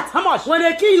my cat. How much? When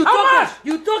they kill you, how much?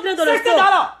 You took them to the store.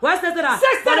 $60. What's $60?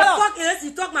 $60. What the fuck is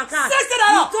you took my cat? $60.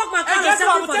 You took my cat. And guess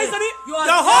what? I'm telling you,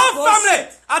 your whole family.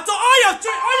 I told all your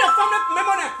family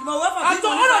member them. I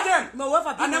told all of them.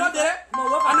 I never did it.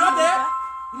 I never did it.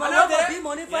 You might work for big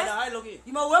money first.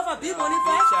 You might work for big money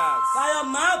first. By your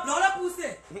mouth, blood up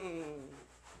pussy.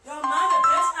 Your mom the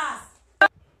bitch ass.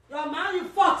 Your mom you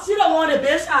fuck. She don't want the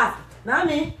bitch ass. Not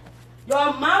me.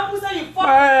 Your mom pussy you fuck.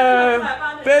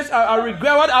 Bitch, I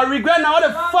regret what I regret now. What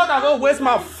the fuck I go waste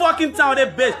my fucking time with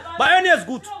that bitch. But any is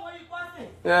good.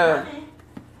 Yeah.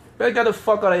 Bitch, get the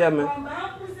fuck out of here, man.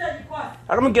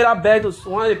 I'm gonna get that bag to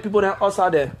one of the people that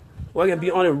outside there. Who can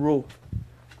be on the road.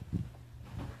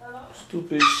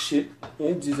 Stupid shit. You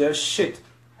ain't deserve shit.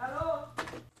 Hello?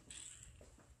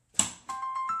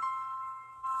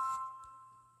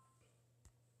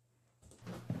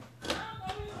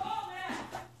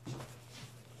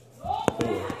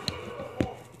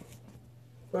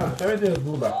 Wow, everything is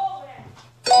good back.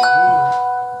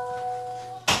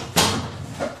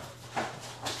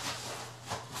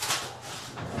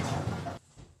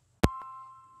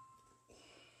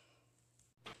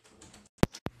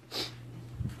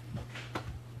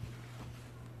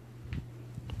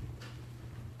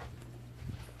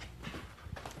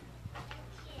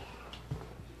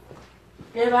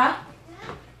 Eva?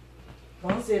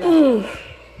 Don't say that.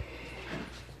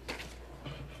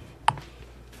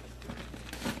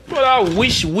 Well, I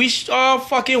wish, all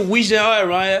fucking wish they all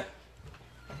around here.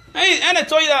 And I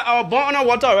told you that I was born on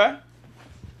water, right?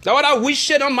 That's why that wish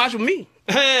shit don't match with me.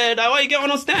 That's why you can't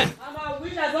understand. I'm a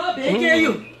wish that's all big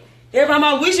you. If I'm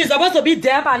a wish, you're supposed to be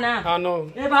dead by now. I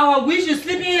know. If I'm a wish, you're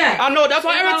sleeping here. I know. That's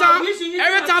why every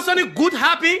time something good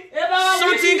happen,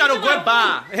 something gotta go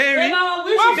bad. Henry,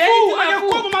 what fool? I can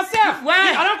cook for myself.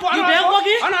 Why? I don't cook. You been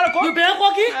cooking? I know how to cook. You been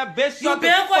cooking? Bitch, you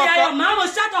been cooking? Your mama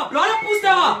shut up. Blood pussy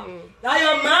up. Now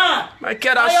your mom. I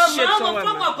get that shit somewhere,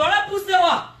 man. Blood pussy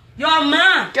up. Your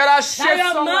mom. Get that shit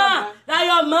somewhere. Now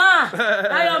your mom.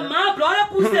 Now your mom.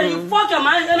 Blood pussy. You fuck your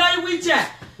man in a wheelchair.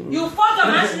 You fuck your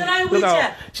man in a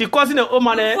wheelchair. She causing the old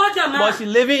man there, but she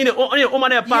living in the old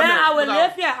man apartment. Yeah, I will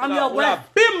live here. I'm your wife.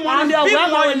 Big money, I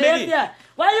will live here.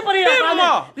 Why you putting in your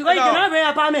apartment? Because you cannot rent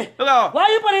your apartment. Why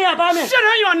you putting in your apartment? Shit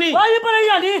on your knee. Why you putting in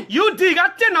your knee? You dig,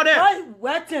 got 10 of them. Why?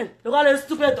 What 10? Look at this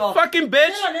stupid dog. Fucking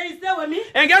bitch. 10 of them, you stay with me?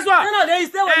 And guess what? 10 of them, you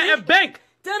stay with me? And bank.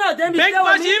 10 of them, you Bank, stay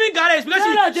with she me? even got it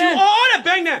because she all the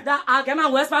bank there. I get my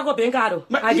West Fargo bank card.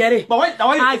 I get it. But wait,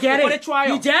 I get they call it. it trial.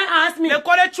 You just asked me. They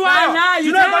call it trial. Nah,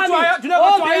 You know what trial? You know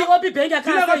what trial? Oh, baby, bank account.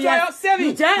 You know what trial? Saving.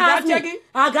 You just asked me. checking?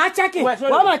 I got checking. Wait,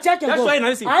 What am I checking? That's for? why you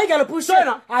not see. I ain't gonna push it.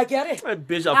 I get it.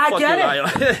 Bitch, I get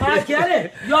it. I get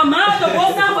it. Your mom the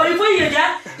most time for you for you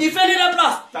get defending the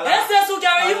plus. SS who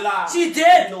carry you? She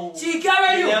did. She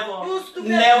carry you. You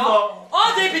stupid. Never.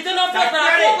 All day between on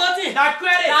Facebook. That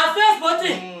credit. That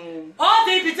Facebook. All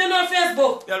day between on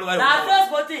Facebook. That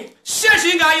Facebook. Shit,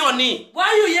 she ain't got you on knee. Why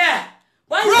you here?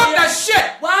 Why you Bro, here? that shit.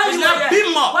 Why It's you like here?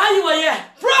 big mouth. Why you were here?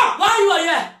 Bro. Why you were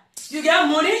here? You get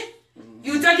money?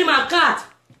 You taking my card?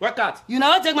 What card? You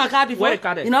never take my card before? Where the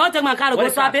card is? You never take my card to go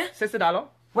swap it? $60.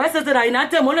 Where's $60? You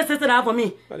not take money $60 for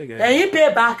me. And he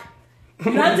pay back.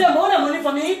 You not take more than money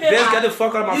for me, he pay Bitch, back. get the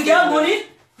fuck out of my You face, get man. money?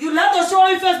 You let the show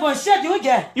in Facebook shit you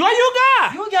get. You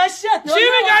got? You get shit. No, She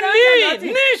even got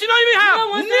knee. Knee, she don't even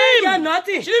have. You get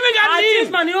nothing. She even got I knee. teach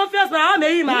my new Facebook. I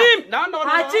made him. No.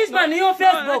 I teach my new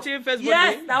Facebook.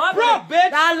 Yes, that was Bro, bitch.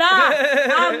 That lie.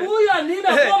 I move your knee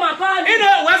before my party. You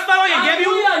know West Fargo you gave I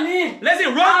move you? your knee. Listen,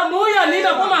 I run. move your knee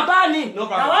before my party. No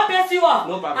problem. That was best you are.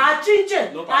 No problem. I change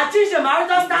it. No problem. I change the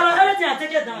marital style. Everything I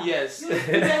take it down. Yes. You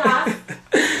stupid ass.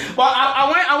 But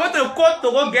I went to the court to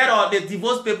go get the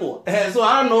divorce paper. So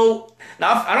I don't know.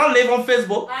 I don't live on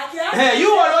Facebook. You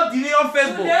are not delete on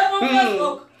Facebook. You live on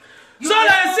Facebook. So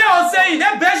like I say, I'm saying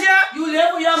that bitch here. You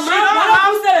live with your She mom. don't Brother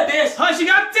have- pussy the bitch. She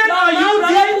got 10 Your on mom,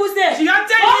 brother UD. pussy. She got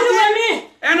 10 What you with me?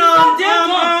 And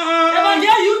If I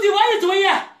get UD, what you doing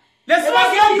here? let's If I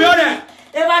go get building.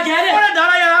 If I get it. $40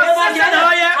 yeah. If I get it.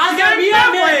 $60 yeah. As Get a real paid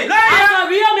for man. it. Like, As yeah. a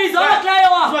real man, it's all Right. clear. It's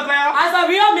all clear. As a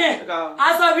real man. Okay.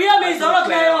 As a real man, it's all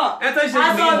clear. Enter As she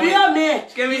a give me real money. man,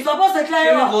 Can we- it's supposed to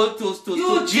clear. Can we go to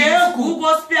You G jail school?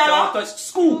 Google speller.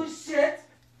 School. You shit.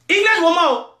 English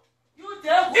woman. You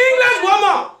jail Google English speller.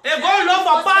 woman. They go look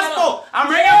for passport.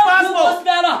 American Jail passport. Google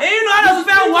speller. And you know how to You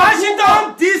spell speak to Washington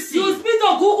Google. DC. You speak to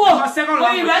Google. That's my second When you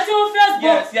language. write on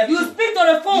Facebook, Yes. you speak to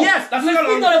the phone. Yes, that's you second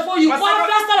speak to language. the phone. You My call second-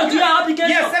 faster to do your application.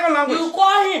 Yes, second language. You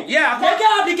call him. Yeah, I Make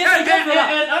your application.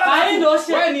 I ain't no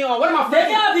shit. What am I Make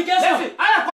your application. Listen, I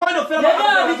am calling to fill Make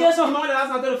your application. You know the last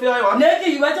time to fill out. Naked,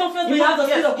 you write on Facebook. You have to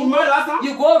speak to You remember Google. the last time?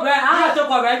 You go right. I have to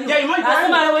correct you. Yeah, you might That's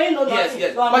my way. No, Yes,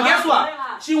 yes. But guess what?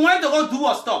 She went to go do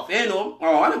her stuff, you know.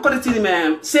 Oh, I don't call it to the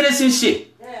man.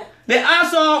 Citizenship. Yeah. They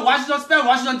asked her Washington, spell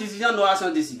Washington DC, no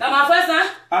Washington DC. That's my first time.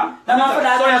 Huh? That's my first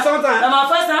time. Sorry, second time. That's my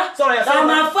first time. Sorry, That's second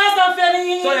my time. first time feeling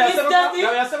in Sorry, this second time. testing.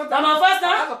 Yeah, second time. That's my first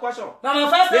time. That's a question. That's my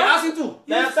first They time. asked you too.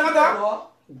 Yeah, second time.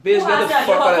 Bitch, Who get the asked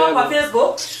you? fuck I out give a fuck of by here.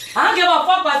 Facebook. I don't give a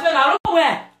fuck by Facebook. I don't know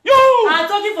where. You! I'm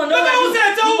talking for no Look at who said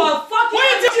it, You too. are fucking Who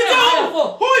you think you GM on do? your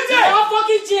phone. Who is You that? are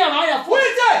fucking GM on your Who phone.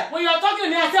 is that? When you're talking to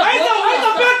me, I say, I ain't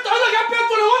the bet. I don't get paid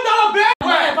 $21 bet.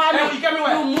 Where? Hey, you get me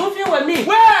where? You moving with me.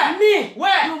 Where? Me.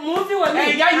 Where? You moving with me.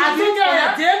 Hey, yeah, you I took you on a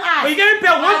damn ass. But you getting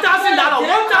paid $1,000.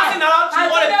 $1,000 to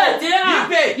what it took. You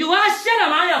pay. You want shit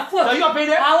on your foot. So you gonna pay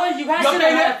that? I want you guys You shit pay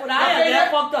on that? your foot. You I pay am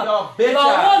that? fucked up. Yo, bitch Your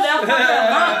ass. whole left fucked up.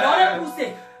 Man, daughter pussy.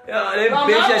 Yeah, they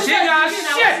bitch. She got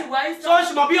shit. So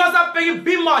she must be also paying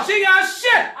big money. She got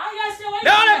shit. I got shit. What They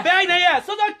you all doing? the bag there.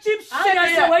 So the cheap I shit got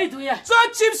shit. there. What you doing here? So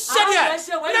cheap shit I there. got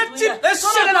shit. What That you doing cheap. here? That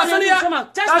shit in the here. Come on,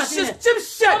 touch my That's shit. just cheap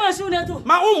shit. Come on, shoe there too.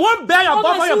 My own one bag I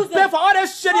bought for your bed for all that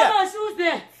shit Show here. my shoes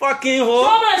there. Fucking Show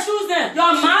hoe. my shoes there.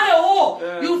 Your man a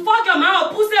hoe. You fuck your man or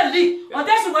pussy leak.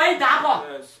 Until she go in darker.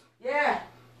 Yeah.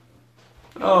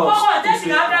 Oh, Fuck her until she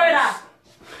got married her.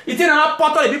 you think that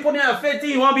pot of the people in your face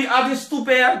you want to be acting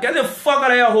stupid here? Get the fuck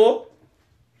out of here, hoe.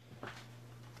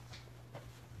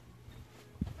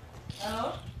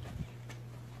 Hello?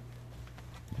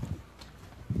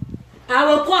 I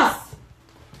will pause.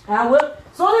 I will.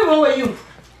 Something wrong with you.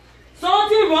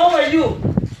 Something wrong with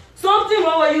you. Something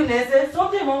wrong with you, Nancy.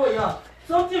 Something wrong with you.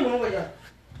 Something wrong with you.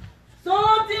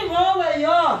 Something wrong with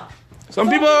you. Some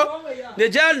people, they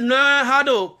just learn how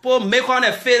to put makeup on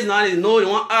their face now. They know they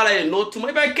want all they know too much.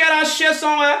 You better get that shit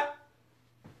somewhere.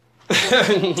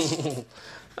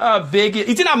 Big. You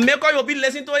think that makeup you'll be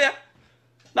listening to here?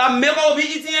 That makeup will be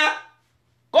eating here?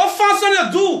 Go find something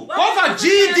to do. Go for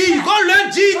GED. Go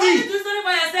learn Why you GED. do something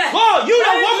for yourself? Go, you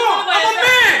the Why you do woman. something for I'm a yourself?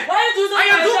 man. Why you do something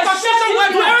I can for do yourself? construction Shit, work,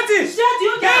 you do can. everything. Shit,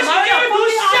 you Yeah, can. she Marry a can't do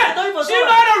fucking shit. ass, don't even She talk.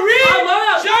 know how to read. I'm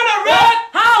married. She know how to What? read.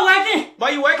 How working? Why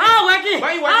you working? How working?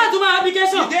 Why you How working? do my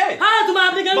application? You did. How do my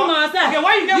application But- myself? Okay,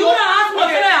 why you get You go? don't ask me to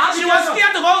fill out She was application.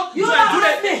 scared to go You to don't do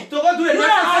ask me. the You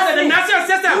don't ask the me. national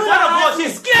system. You For the don't go, ask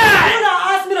she's me. scared. You don't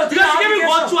ask me to do Because the she gave me go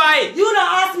application. try it. You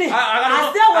don't ask me. I gotta go.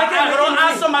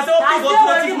 to go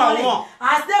to the my woman.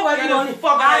 I still working money.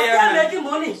 Fuck out of here, I still man. making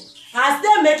money. I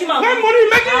still making my money. What money you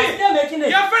making I it? still making it.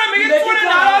 Your friend making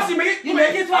 $20. You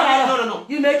make it $12. No.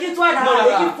 You make it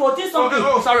 $12. Making 40 something.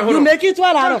 Oh, sorry, hold on. You make it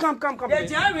 $12. Come.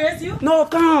 Did I raise you? No,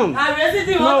 come. I raised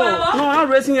it. No, I'm not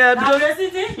racing here because I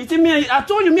raised it. you see me. I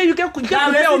told you, me, you can't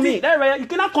compare with me. That's right. You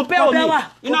cannot compare with me. You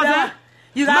know what I'm saying?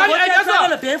 You gotta go take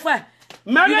credit to pay for it.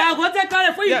 You Married? gotta go take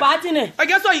credit for you batting it. I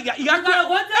guess what you got gotta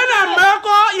go take in credit.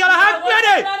 America, you gotta have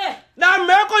credit. Now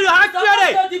America, you have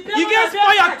credit. You can't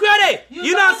spoil your credit.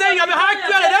 You know what I'm saying? You have high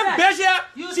credit. That bitch here,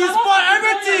 she spoil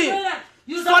everything.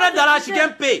 $40 she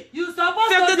can pay.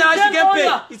 $50 she can pay.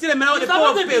 You see the man with the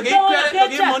poor pay. You get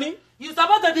credit, you get money. You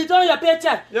supposed to depend on your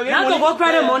paycheck. You get Not to money? go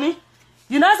credit Yeah. money.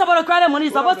 You're not supposed to credit money.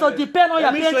 You're supposed to depend on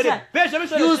your Let me show you paycheck. this. Bitch, let me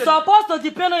show you You're this shit. supposed to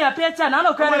depend on your paycheck, not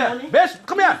no Come credit here. money. Bitch,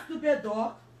 come here. Stupid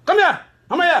dog. Come here.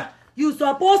 Come here. You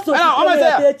supposed to Hey, depend I'm on gonna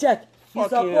your say- paycheck. You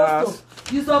Fucking supposed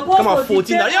to. You supposed Come on, to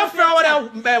 14. depend Your on friend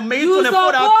over there made You $24,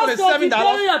 supposed to depend on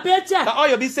 $27. your paycheck. That all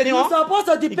you be sitting You on? supposed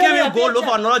to You depend can't on your even go look for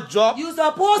paycheck. another job. You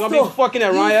supposed You to. gonna be fucking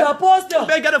around here? You supposed to. You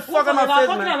better get the fuck out of my face,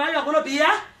 fucking man. around, you're gonna be here.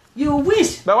 You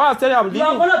wish. But why I tell you I'm You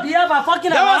are leaving? gonna be here by fucking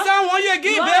That was around. saying 1 year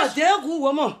again, You are a bitch. damn good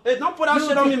woman. Hey, don't put that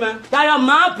shit on me, man. That your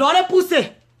man bloody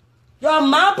pussy. Your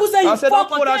man pussy, you I said fuck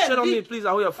don't put that until shit on you- me, please. I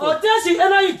hold your phone. Until she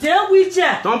enter you damn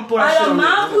wheelchair. Don't put that That shit your on me.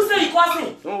 man pussy, you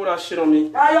causing. Don't put that shit on me.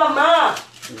 That your man.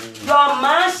 Your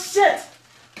man shit.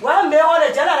 Well, me all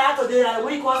the jelly that today, that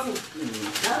we causing.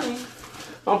 That mean.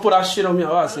 Don't put that shit on me.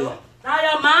 What I say? That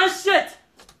your man shit.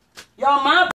 Your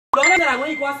man bloody that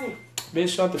we causing. Bitch,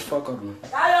 shut the fuck up, man.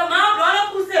 That your man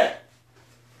bloody pussy.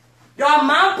 Your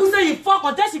man pussy, you fuck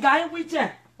until she got in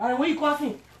wheelchair. And we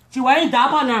causing. She wearing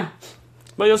dapper now.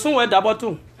 But your son wear double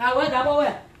too. I wear dapper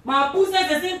wear. My pussy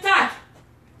is intact.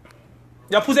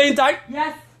 Your pussy intact?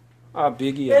 Yes. Ah,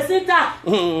 biggie. It's intact.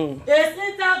 Mm-hmm. It's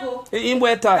intact, go. In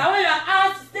where tight? Now when your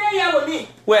ass stay here with me.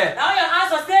 Where? Now your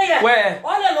ass will stay here. Where?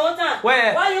 All the long time.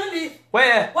 Where? Why you leave?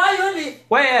 Where? Why you leave?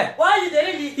 Where? Why you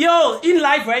didn't leave? Yo, in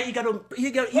life, right? You know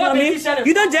what I mean?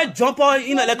 You don't just jump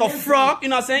on, like a frog. You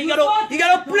know what I'm saying? You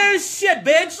gotta play shit,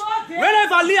 bitch. Whenever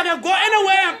if I leave, I can go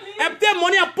anywhere and pay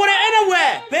money and put it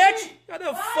anywhere, bitch. Get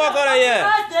the fuck out of here.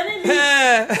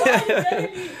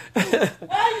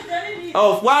 Why you didn't leave?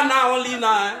 Oh, why now? Only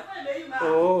now?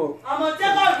 Oh. I'm gonna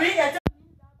take a ring and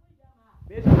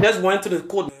Just went to the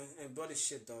court and brought this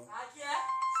shit, dog. I care.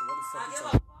 So what the fuck I is give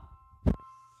up? a fuck.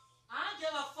 I don't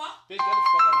give a fuck. Bitch, get the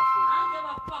fuck out of I don't give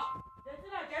a fuck. The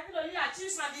thing I get to you, I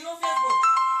change my name on Facebook.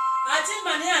 I change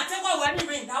my name and take out wedding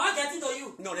ring. Now I get it to you.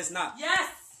 No, that's not.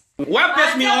 Yes. What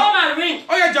pissed me I take off? out my ring.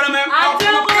 Okay, gentlemen. I take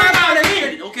out my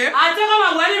ring. Okay? I take out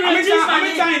my wedding ring. How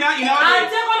many times you never I did?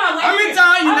 take out my wedding ring. How many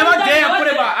times you never did and put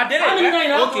it back? I did it. How many times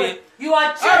you never put Okay. it? You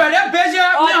are cheap. Alright, that bitch here,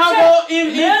 Oh, me have check. go in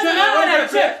Men do not have a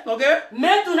check. okay?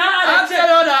 Men do not I have a tell check.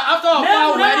 you that after a Men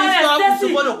while, do not wedding have stuff, a you sexy.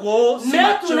 supposed to go see my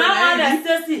Men do children not have a and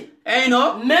sexy. and you know,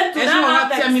 Men do and she not wanna have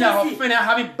tell me that her sexy. friend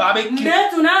having barbecue. Men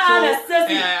do not have a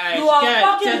sexy. You are can't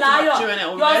fucking tell to my liar. children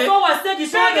Your already. soul was sick. You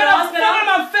showed Get the the hospital. fuck out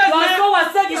of my face, Your man. soul was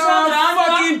sick. You showed the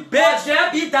hospital. Fucking bitch. Your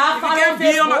be that You can't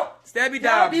be on my... Stay be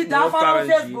down. be down No on problem,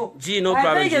 Facebook. G. No I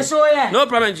problem, think you G. show it. No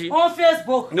problem, G. On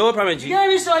Facebook. No problem, You G.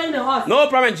 can't even show in the house. No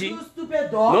problem, G. You stupid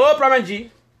dog. No problem,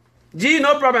 G. G,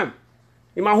 no problem.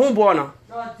 You my homeboy now.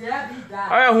 Your dad be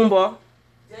that. Alright, homeboy.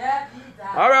 Dad be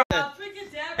that. Alright. Your freaking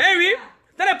dad be Henry, that.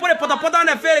 then they put a pot on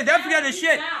their face. They forget the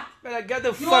shit. Better get the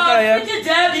You fuck out are of here. freaking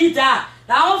dad be that.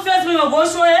 Now on Facebook you go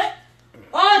show it.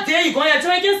 All day you go here.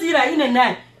 So you can see that in the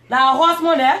night. Now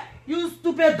horseman there. You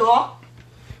stupid dog.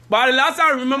 But the last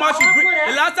time I remember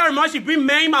she bring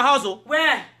men in my house.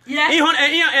 Where? Yeah. And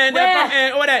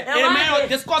over there. And the man was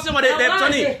discussing what they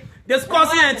Tony.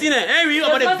 Discussing and Tina. Henry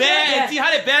about the bed and see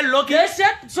how the bed looking. They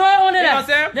shit show it on there. You know what I'm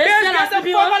saying? They Bitch, shit get the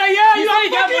sleeping fuck on. out of here. You say a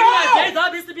you got fucking money hoe. like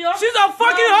that, sleeping on. She's a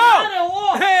fucking You're hoe. not a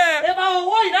hoe. Hey. If I'm a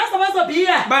hoe, you're not supposed to be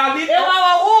here. But I need... If I'm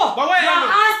a hoe, But why your Anna?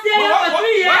 ass stay here But for 3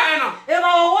 why years. Anna? If I'm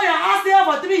a hoe, your ass stay here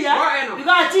for 3 years. Why Anna? You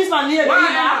gotta teach my name. Why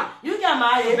Anna? You get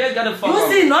married. Bitch, get the fuck You out.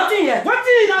 see nothing here. What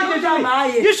did you not You get get me?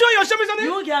 married. You sure you'll show me something?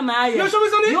 You get married. You show me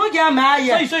something? You get married.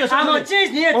 So you sure you'll show me I'm gonna something? change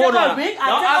name. Hold Take on. a ring. I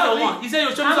Now, take ask a the ring. one. He said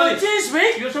you'll show me I'm gonna something. change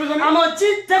ring. You'll show me something? I'm gonna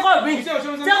take a ring. You say you'll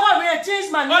show me something? Take a ring and change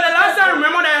my name. Oh, the last time I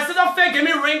remember that your sister fake gave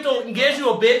me a ring to engage you,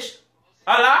 a bitch.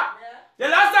 Allah? The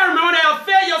last time I remember that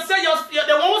your fake,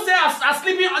 the one who said I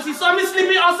sleeping, she saw me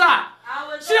sleeping outside.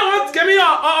 She wants to give me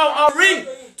a ring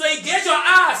to engage your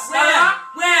ass.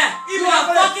 Where? You are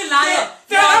fucking liar.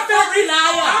 You are fucking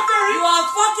liar. You are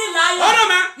fucking liar. Hold on,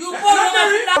 man. You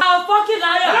are fucking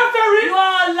liar. You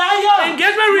are a liar.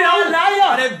 Engagement ring. You are a liar.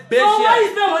 Oh, that bitch, So why yeah. you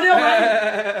spend money on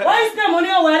wedding? Why you spend money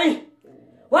on wedding?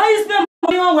 Why you spend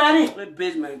money on wedding? money. Hey,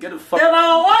 bitch, man, get the fuck If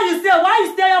out. why you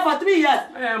stay here for 3 years?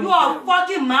 am You are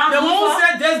fucking man. The one who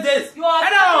said this. You are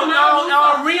And fucking man loser.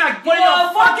 I'll ring and put You it are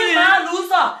on fucking man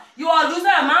loser. You are loser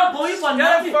and man boy for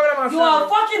nothing. You are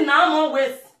fucking now more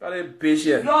waste. Got a bitch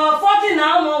here. You are fucking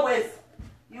now more waste.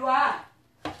 You are.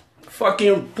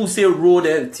 Fucking pussy road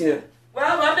and thing.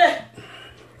 Well, what there?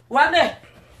 What there?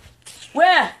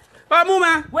 Where? Alright, move,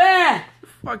 man. Where?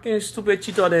 Fucking stupid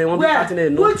cheater there. Want to be Where? acting there.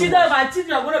 Who cheated if I cheat?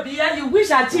 You're gonna be here. You wish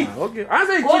I cheat. Okay. I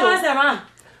say you Go cheat. answer, man.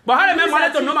 But how the man wish I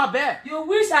manage to cheat. know my bed? You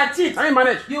wish I cheat. How you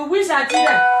manage? You wish I cheated.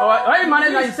 How you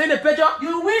manage? Now you send the picture?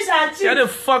 You wish I cheat. Get the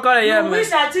fuck out of here, You man.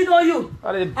 wish I cheat on you.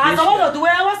 How the I'm bitch supposed here. to do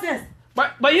it ever since.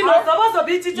 But you I'm know, supposed to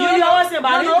be teaching you You know- ever since,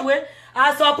 but I you didn't know- do it.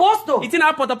 I'm supposed to. it's in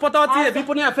our potter thing.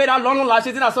 People need to pay that long lashes.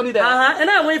 It's in our sunny there. And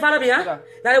then when you find out,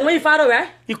 that when you find out, right?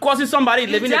 He causing somebody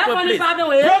living in a tell funny place. problem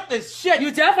with it. Broke the shit.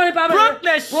 You tell funny problem. Broke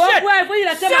the shit. Before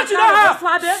you take my Shit you don't have.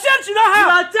 swap it. Shit you don't You have.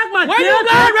 don't take my Where you damn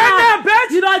going right card. now,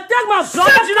 bitch? You don't take my Shit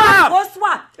brother you don't have. Go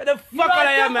swap. Get the You fuck out of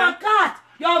don't here, take my man. card.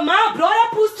 Your man brother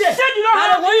pussy. Shit you don't Now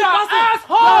have. the way you You pass it.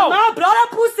 asshole. Your man brother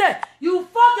pussy. You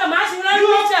fuck your man, she ain't You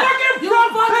rich. fucking You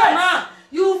broke fuck your bitch. man.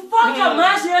 You fuck your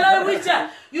man, she ain't rich.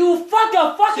 You fuck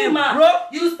your fucking She man. broke.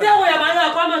 You stay with your man in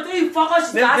your apartment until you fuck her,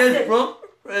 she's This nasty. bro.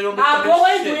 Ah, bro,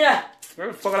 what you doing here?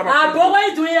 Fuck out of Ah, my bro, what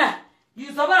you doing here? You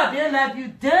supposed to be in life, you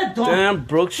dead dumb. Damn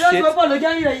broke First shit. people look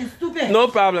at you that you stupid. No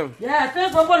problem. Yeah, first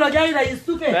people look at you that you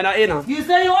stupid. Man, I ain't now. You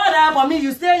say you all that for me,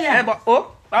 you stay here. Hey, but I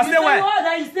You stay say where? you all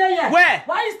that, you stay here. Where?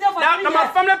 Why you stay for 3 Now years? my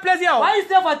family place here. Why you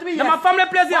stay for 3 years? Now my family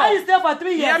place here. Why you stay for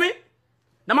 3 You years? hear me?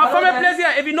 Now my Hello, family guys. place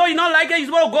here. If you know you don't like it, you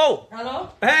supposed to go. Hello?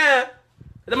 Eh?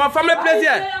 Now my family Why place you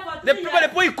here. stay here for The 3 people they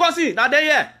years? put you cussing. Now they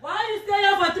here. Why you stay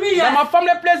here for 3 years? Now my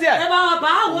family place If here. I'm a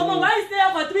bad woman, why you stay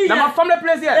here for 3 years? Now my family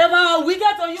place here. If I'm a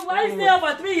wicked on you, why you stay here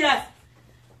for 3 years?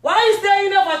 Why you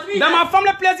staying there for 3 years? Now my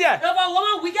family place here. If a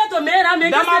woman wicked to me, I make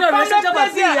Now you stay my in a family relationship for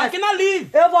place 3 here. I years. cannot leave.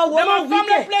 If a Now my woman family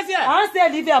wicked, place here. I stay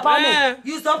leave your apartment. Yeah.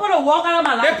 You supposed to walk around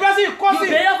my The life. person you You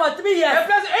cussing. pay her for 3 years. The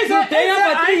person You pay her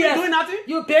for 3 I ain't years. doing nothing.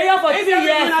 You pay her for Ain't 3 he years.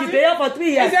 doing You nothing? pay her for 3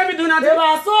 years. Ain't he doing nothing? If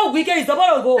I so wicked, you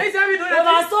supposed to go. Ain't he doing If I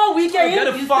nothing? so wicked, Get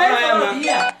the you fuck stay out of here, for man.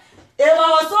 here. If I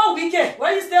was so wicked, what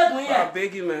you still doing I here? beg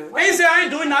you, man. When you say I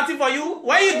ain't doing nothing for you,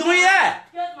 what you doing here?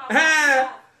 Here's my Eh?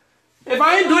 If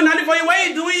I ain't doing nothing for you, what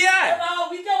you doing If here? I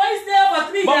was wicked, why you stay here for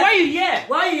 3 years? But why you here?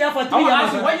 Why you here for 3 I wanna years?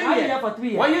 ask you, why you Why you here? here for 3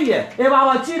 years? Why you here? If I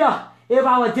was cheater, if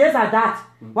I was this or that,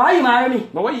 why you marry me?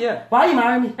 But why you here? Why you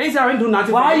marry me? Ain't say I ain't doing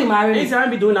nothing Why for you marry me? Ain't say I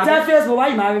ain't be doing Tell nothing. Facebook, why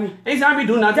you marry me? Ain't say I ain't be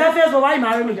doing nothing. Tell Facebook, why you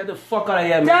marry me? Get the fuck out of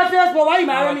here, man. Tell Facebook, why you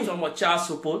marry me? So much child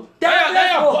support. Tell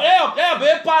Facebook. Hey,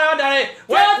 baby, power that.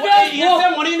 Tell You Facebook.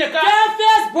 send money in the car. Tell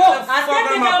Facebook. Get the I fuck still out of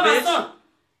take my care of my bitch. son.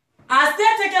 I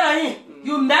still take care of him.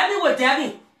 You met me with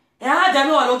Devin. And how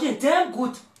Devin was looking damn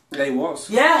good. Yeah, he was.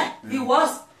 Yeah, he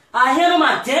was. I handle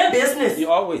my damn business.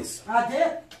 You always. I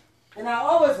did. And I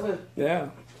always will. Yeah.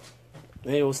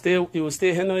 And you will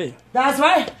still handle it. That's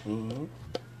right.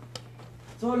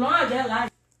 So long I get life.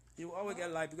 You will always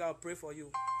get life. You gotta pray for you.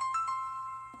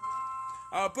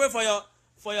 I'll pray for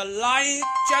your lying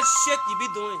church shit you be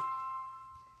doing.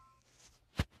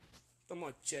 Come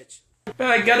on, church.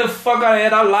 Better get the fuck out of here.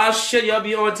 That last shit you'll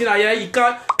be on till here. You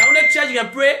can't. The only church you can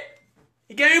pray.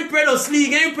 You can't even pray to sleep.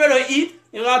 You can't even pray to eat.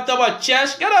 You gotta talk about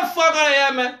church. Get the fuck out of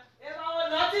here, man. If I was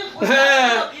nothing good,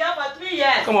 I would be here for 3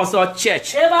 years. Come on, so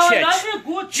church. If I was Church. nothing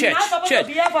good, Church. you're not supposed Church. to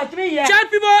be here for 3 years. Church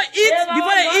people eat If I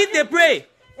before was they eat, they nothing pray.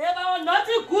 If I was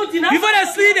nothing good, you're not Before they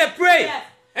supposed to sleep, be they here for pray. 3 years.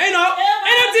 You know, If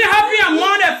I anything was happen nothing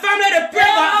among the family, they pray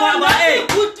If I for was my nothing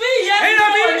aid. good, 3 years You know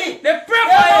what I before mean? me. They pray If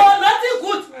for I it. was nothing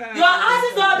good, your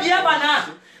asses don't be here by now.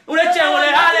 When they check, when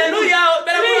they hallelujah,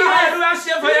 better 3 put years. hallelujah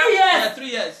shit for 3 you. years. Yeah,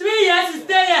 3 years. 3 years you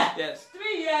stay here. Yes.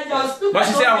 3 years, you're stupid. But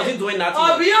she said I wasn't doing nothing. Or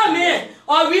real man.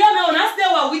 Or real man, when I stay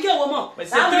with a wicked woman. But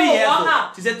she said 3 years old.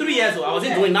 She said 3 years old. I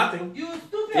wasn't doing nothing. You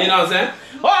stupid. You know what I'm saying?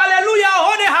 Oh, hallelujah.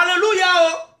 Oh, the hallelujah.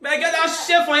 Oh. Better get that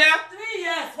shit for you. 3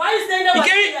 years. Why you staying there for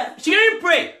 3 years? She can't even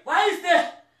pray. Why you stay?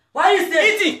 Why you stay?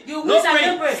 Eating. You No wish I can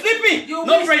praying. pray. Sleeping. You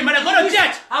No wish- praying. Man, I go to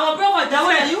church. I'm a pray for devil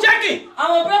and you. Checking.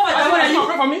 I'm a pray for I devil said, and you you.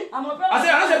 pray for me? I'm a pray for I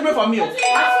said, I said pray for me. Oh. I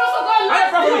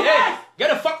said pray for me. Hey, get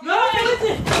the fuck. You don't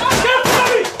anything. Get the fuck out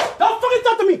of me. Don't fucking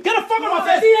talk to me. Get the fuck out of my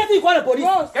face. Seriously, you call the police.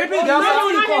 Can you please get outside?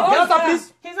 Get outside, please.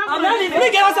 I'm not leaving.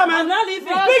 Please get outside, man. I'm not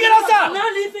leaving. Please get outside. I'm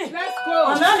not leaving. Let's go.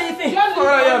 I'm not leaving. Fuck out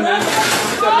of here, man.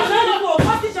 I'm not leaving. We'll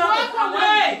cut each other. Walk I'm not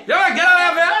away. leaving. You ever get out of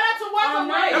here, man? Better to walk I'm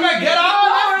away. You ever get out?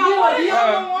 You will be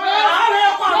here.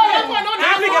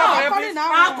 Can you get out of here, please?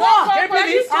 I'll go. Can you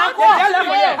please? I'll go. They just left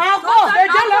for you. I'll go. They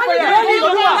just left for you.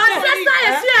 My sister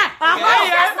is here. Yeah.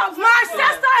 My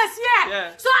sister is here.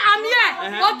 Yeah. So I'm here.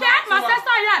 Okay? My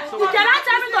sister is here. You cannot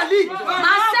tell me to leave.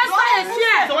 My sister is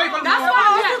here. So what you gonna do? That's why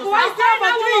I'm here. Why stay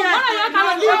for 3 years? One of you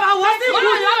cannot leave.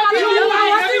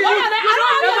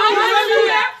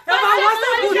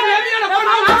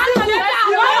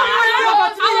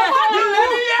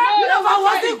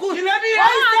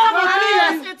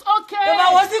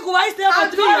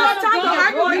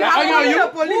 you?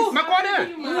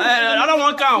 I don't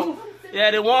want count.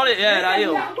 Yeah, they want it. Yeah, that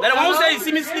you. They won't say you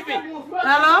see me sleeping.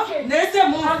 Hello?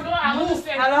 Listen, move.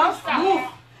 Hello? Move.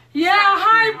 Yeah,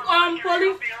 hi,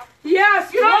 police.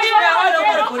 Yes, you don't need Why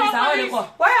are you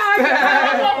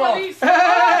police? I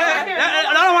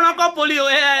don't want to call police.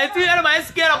 Yeah, if everybody's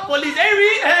scared of police,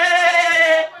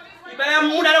 hey, you better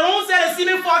move. They won't say they see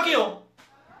me fuck you.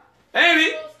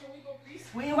 Hey,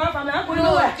 when you want, I'm not going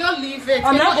nowhere. Just leave it.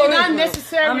 I'm not going. It's not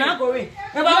necessary. I'm not going.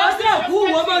 If I wasn't a cool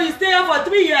woman, you stay here for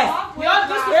 3 years. If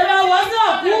I wasn't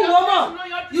a cool woman,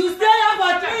 you stay here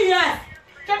for 3 years.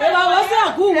 If I wasn't a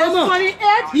cool woman,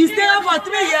 you stay here for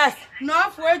 3 years.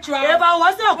 Not for a trial. If I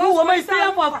wasn't a cool woman, you stay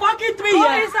here for fucking 3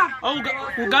 years. Oh,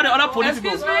 we got the other police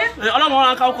people. The other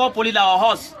one can call police like a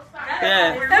horse.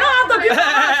 Yeah. They don't have to be my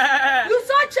house. You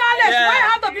so childish. Yeah. Why you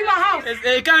have to be my house?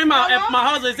 It can't my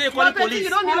house. They say call the police. You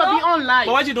don't need to be online.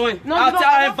 But what you doing? No, I'll tell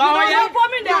you. My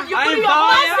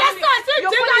sister is here.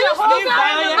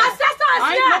 My sister is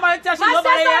here. Nobody touching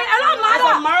nobody. I don't matter.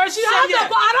 That's a marriage shit. I don't care.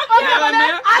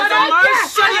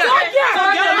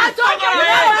 I don't care.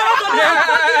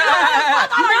 You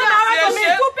know married to me.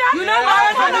 You know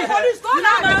married to me.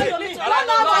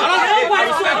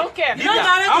 I don't care. You know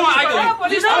married to me.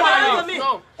 You know married to me.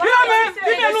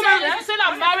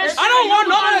 I don't want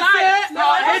no one to say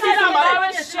hating somebody. I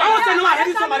want to know I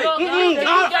hate somebody. I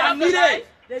need it.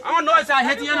 I don't know if I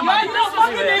hate anybody.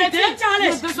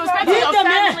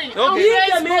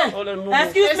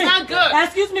 Excuse me. It's not good.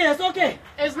 Excuse me. It's okay.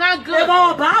 It's not good. If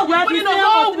I buy You're putting the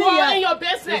whole world in your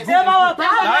business. If I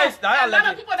buy a lot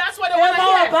of people, that's what they want to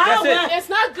hear. It's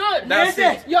not good. That's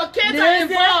it. Your kids are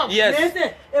involved. Yes.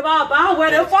 Listen, if I buy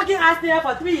where they fucking asked me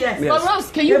for 3 years. But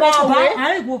Rose, can you If go I buy, away?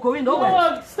 I ain't going nowhere.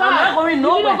 Oh, stop. I'm not going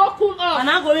nowhere. You need to go cool off. I'm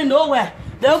not going nowhere.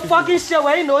 They fucking shit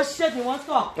where you know shit you want to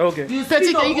talk. Okay. You Petty,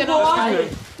 speak can you to get Google on the all screen? day.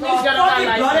 Please get on Fucking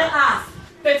that bloody light. ass.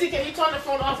 Petty, can you turn the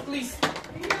phone off, please?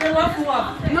 They want to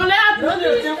walk. No, let her Don't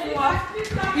please. they take walk?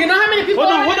 You know how many people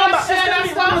Hold on, share that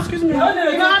stuff? excuse me. Don't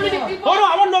they You know how take many walk? people? Hold on,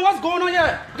 I want to know what's going on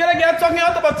here. Get talking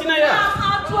out about Tina here.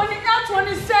 I'm 26.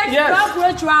 Yes.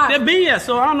 Northway Drive. They've been here,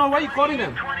 so I don't know why you calling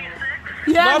them.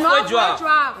 Yeah, Northway Northway Drive.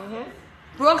 Drive.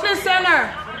 Brooklyn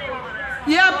Center.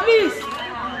 Yeah, please.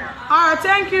 All right,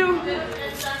 thank you.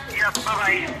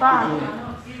 Bye.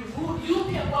 You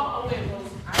can walk away, bro.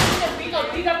 A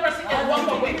bigger person can walk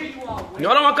away. You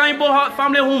don't want to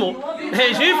family home. Hey,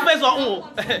 she face or home.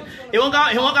 He won't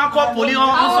call police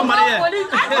on somebody here.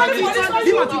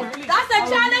 That's a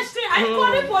challenge thing. I ain't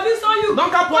calling police on you. Don't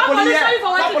call police here.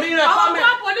 Call police here. I will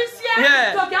call police here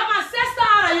Yeah. to get my sister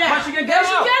out of here. But she can get If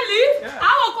she out. can't leave,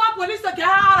 I will call police to get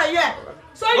her out of here.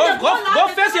 So you can Go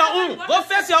face your own. Go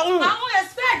face your own. My own is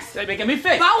fixed. They making me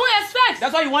fake. My own is fixed. That's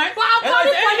what you want? But I'm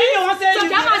calling police to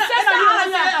get my sister out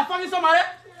of here. I'm fucking somebody.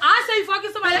 I say you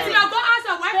fucking somebody. Let's go ask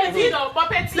her wife. Petit, I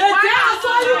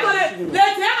saw you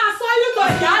to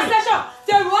the gas station.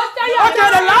 They roasted you. Okay,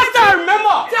 the last time I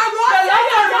remember. They The roasted last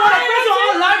time I remember, the person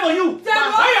online for you. When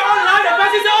you're online, the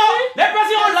person say, oh, that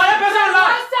person online, that person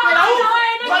online.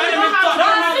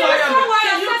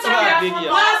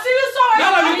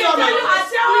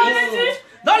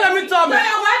 Don't let me talk, man.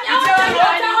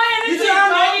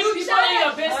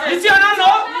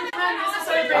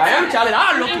 I am challenged.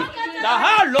 How lucky? Now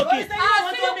how lucky?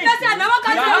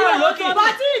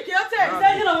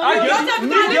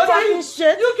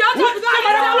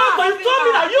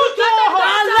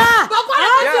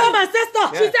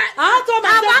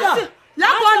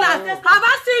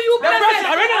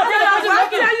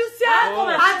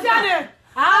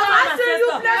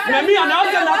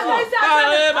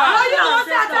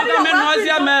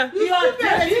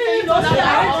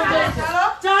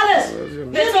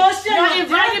 You're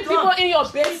inviting people in your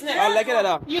business. I like it at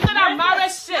all. You said that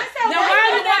marriage shit. Then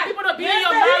why do you want people to be in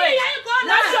your marriage?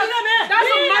 That's a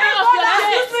matter of your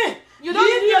kids. You don't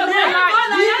need a man.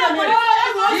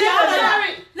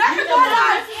 Let me go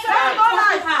live.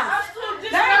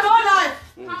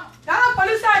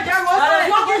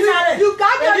 You got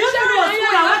your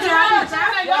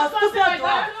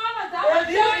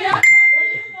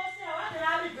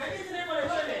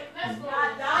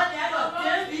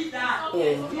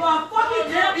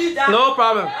No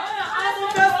problem.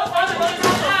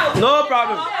 No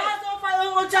problem.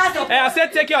 Hey, I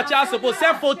said take your child support.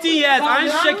 Send 14 years. I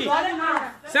ain't shaking.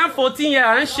 Send 14 years.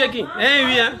 I ain't shaking.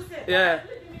 Ain't yeah.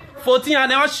 14 I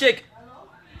never shake.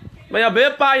 But your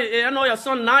baby, you know your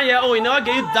son 9-year-old. He never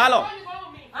give you $1. I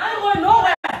ain't going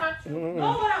nowhere.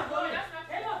 Nowhere I'm going.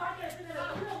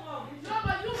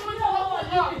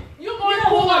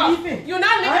 You're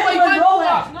not living where you want to go.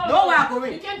 Nowhere I'm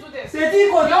going. You can't do this. C'est dit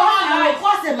qu'on doit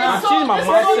passer, man. I change my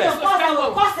mindset.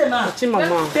 man. Touching my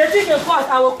mom. They think it cost.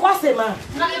 I will cost it, man.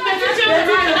 Now, if they touch your man,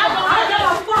 you're not I going don't give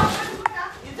a fuck.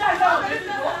 You just don't give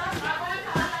a fuck.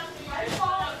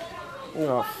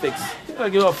 Oh, fix. You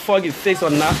don't give a fuck you fix or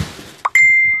not.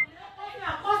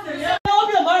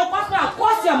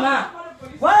 Cost your man.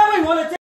 Whatever you want to take.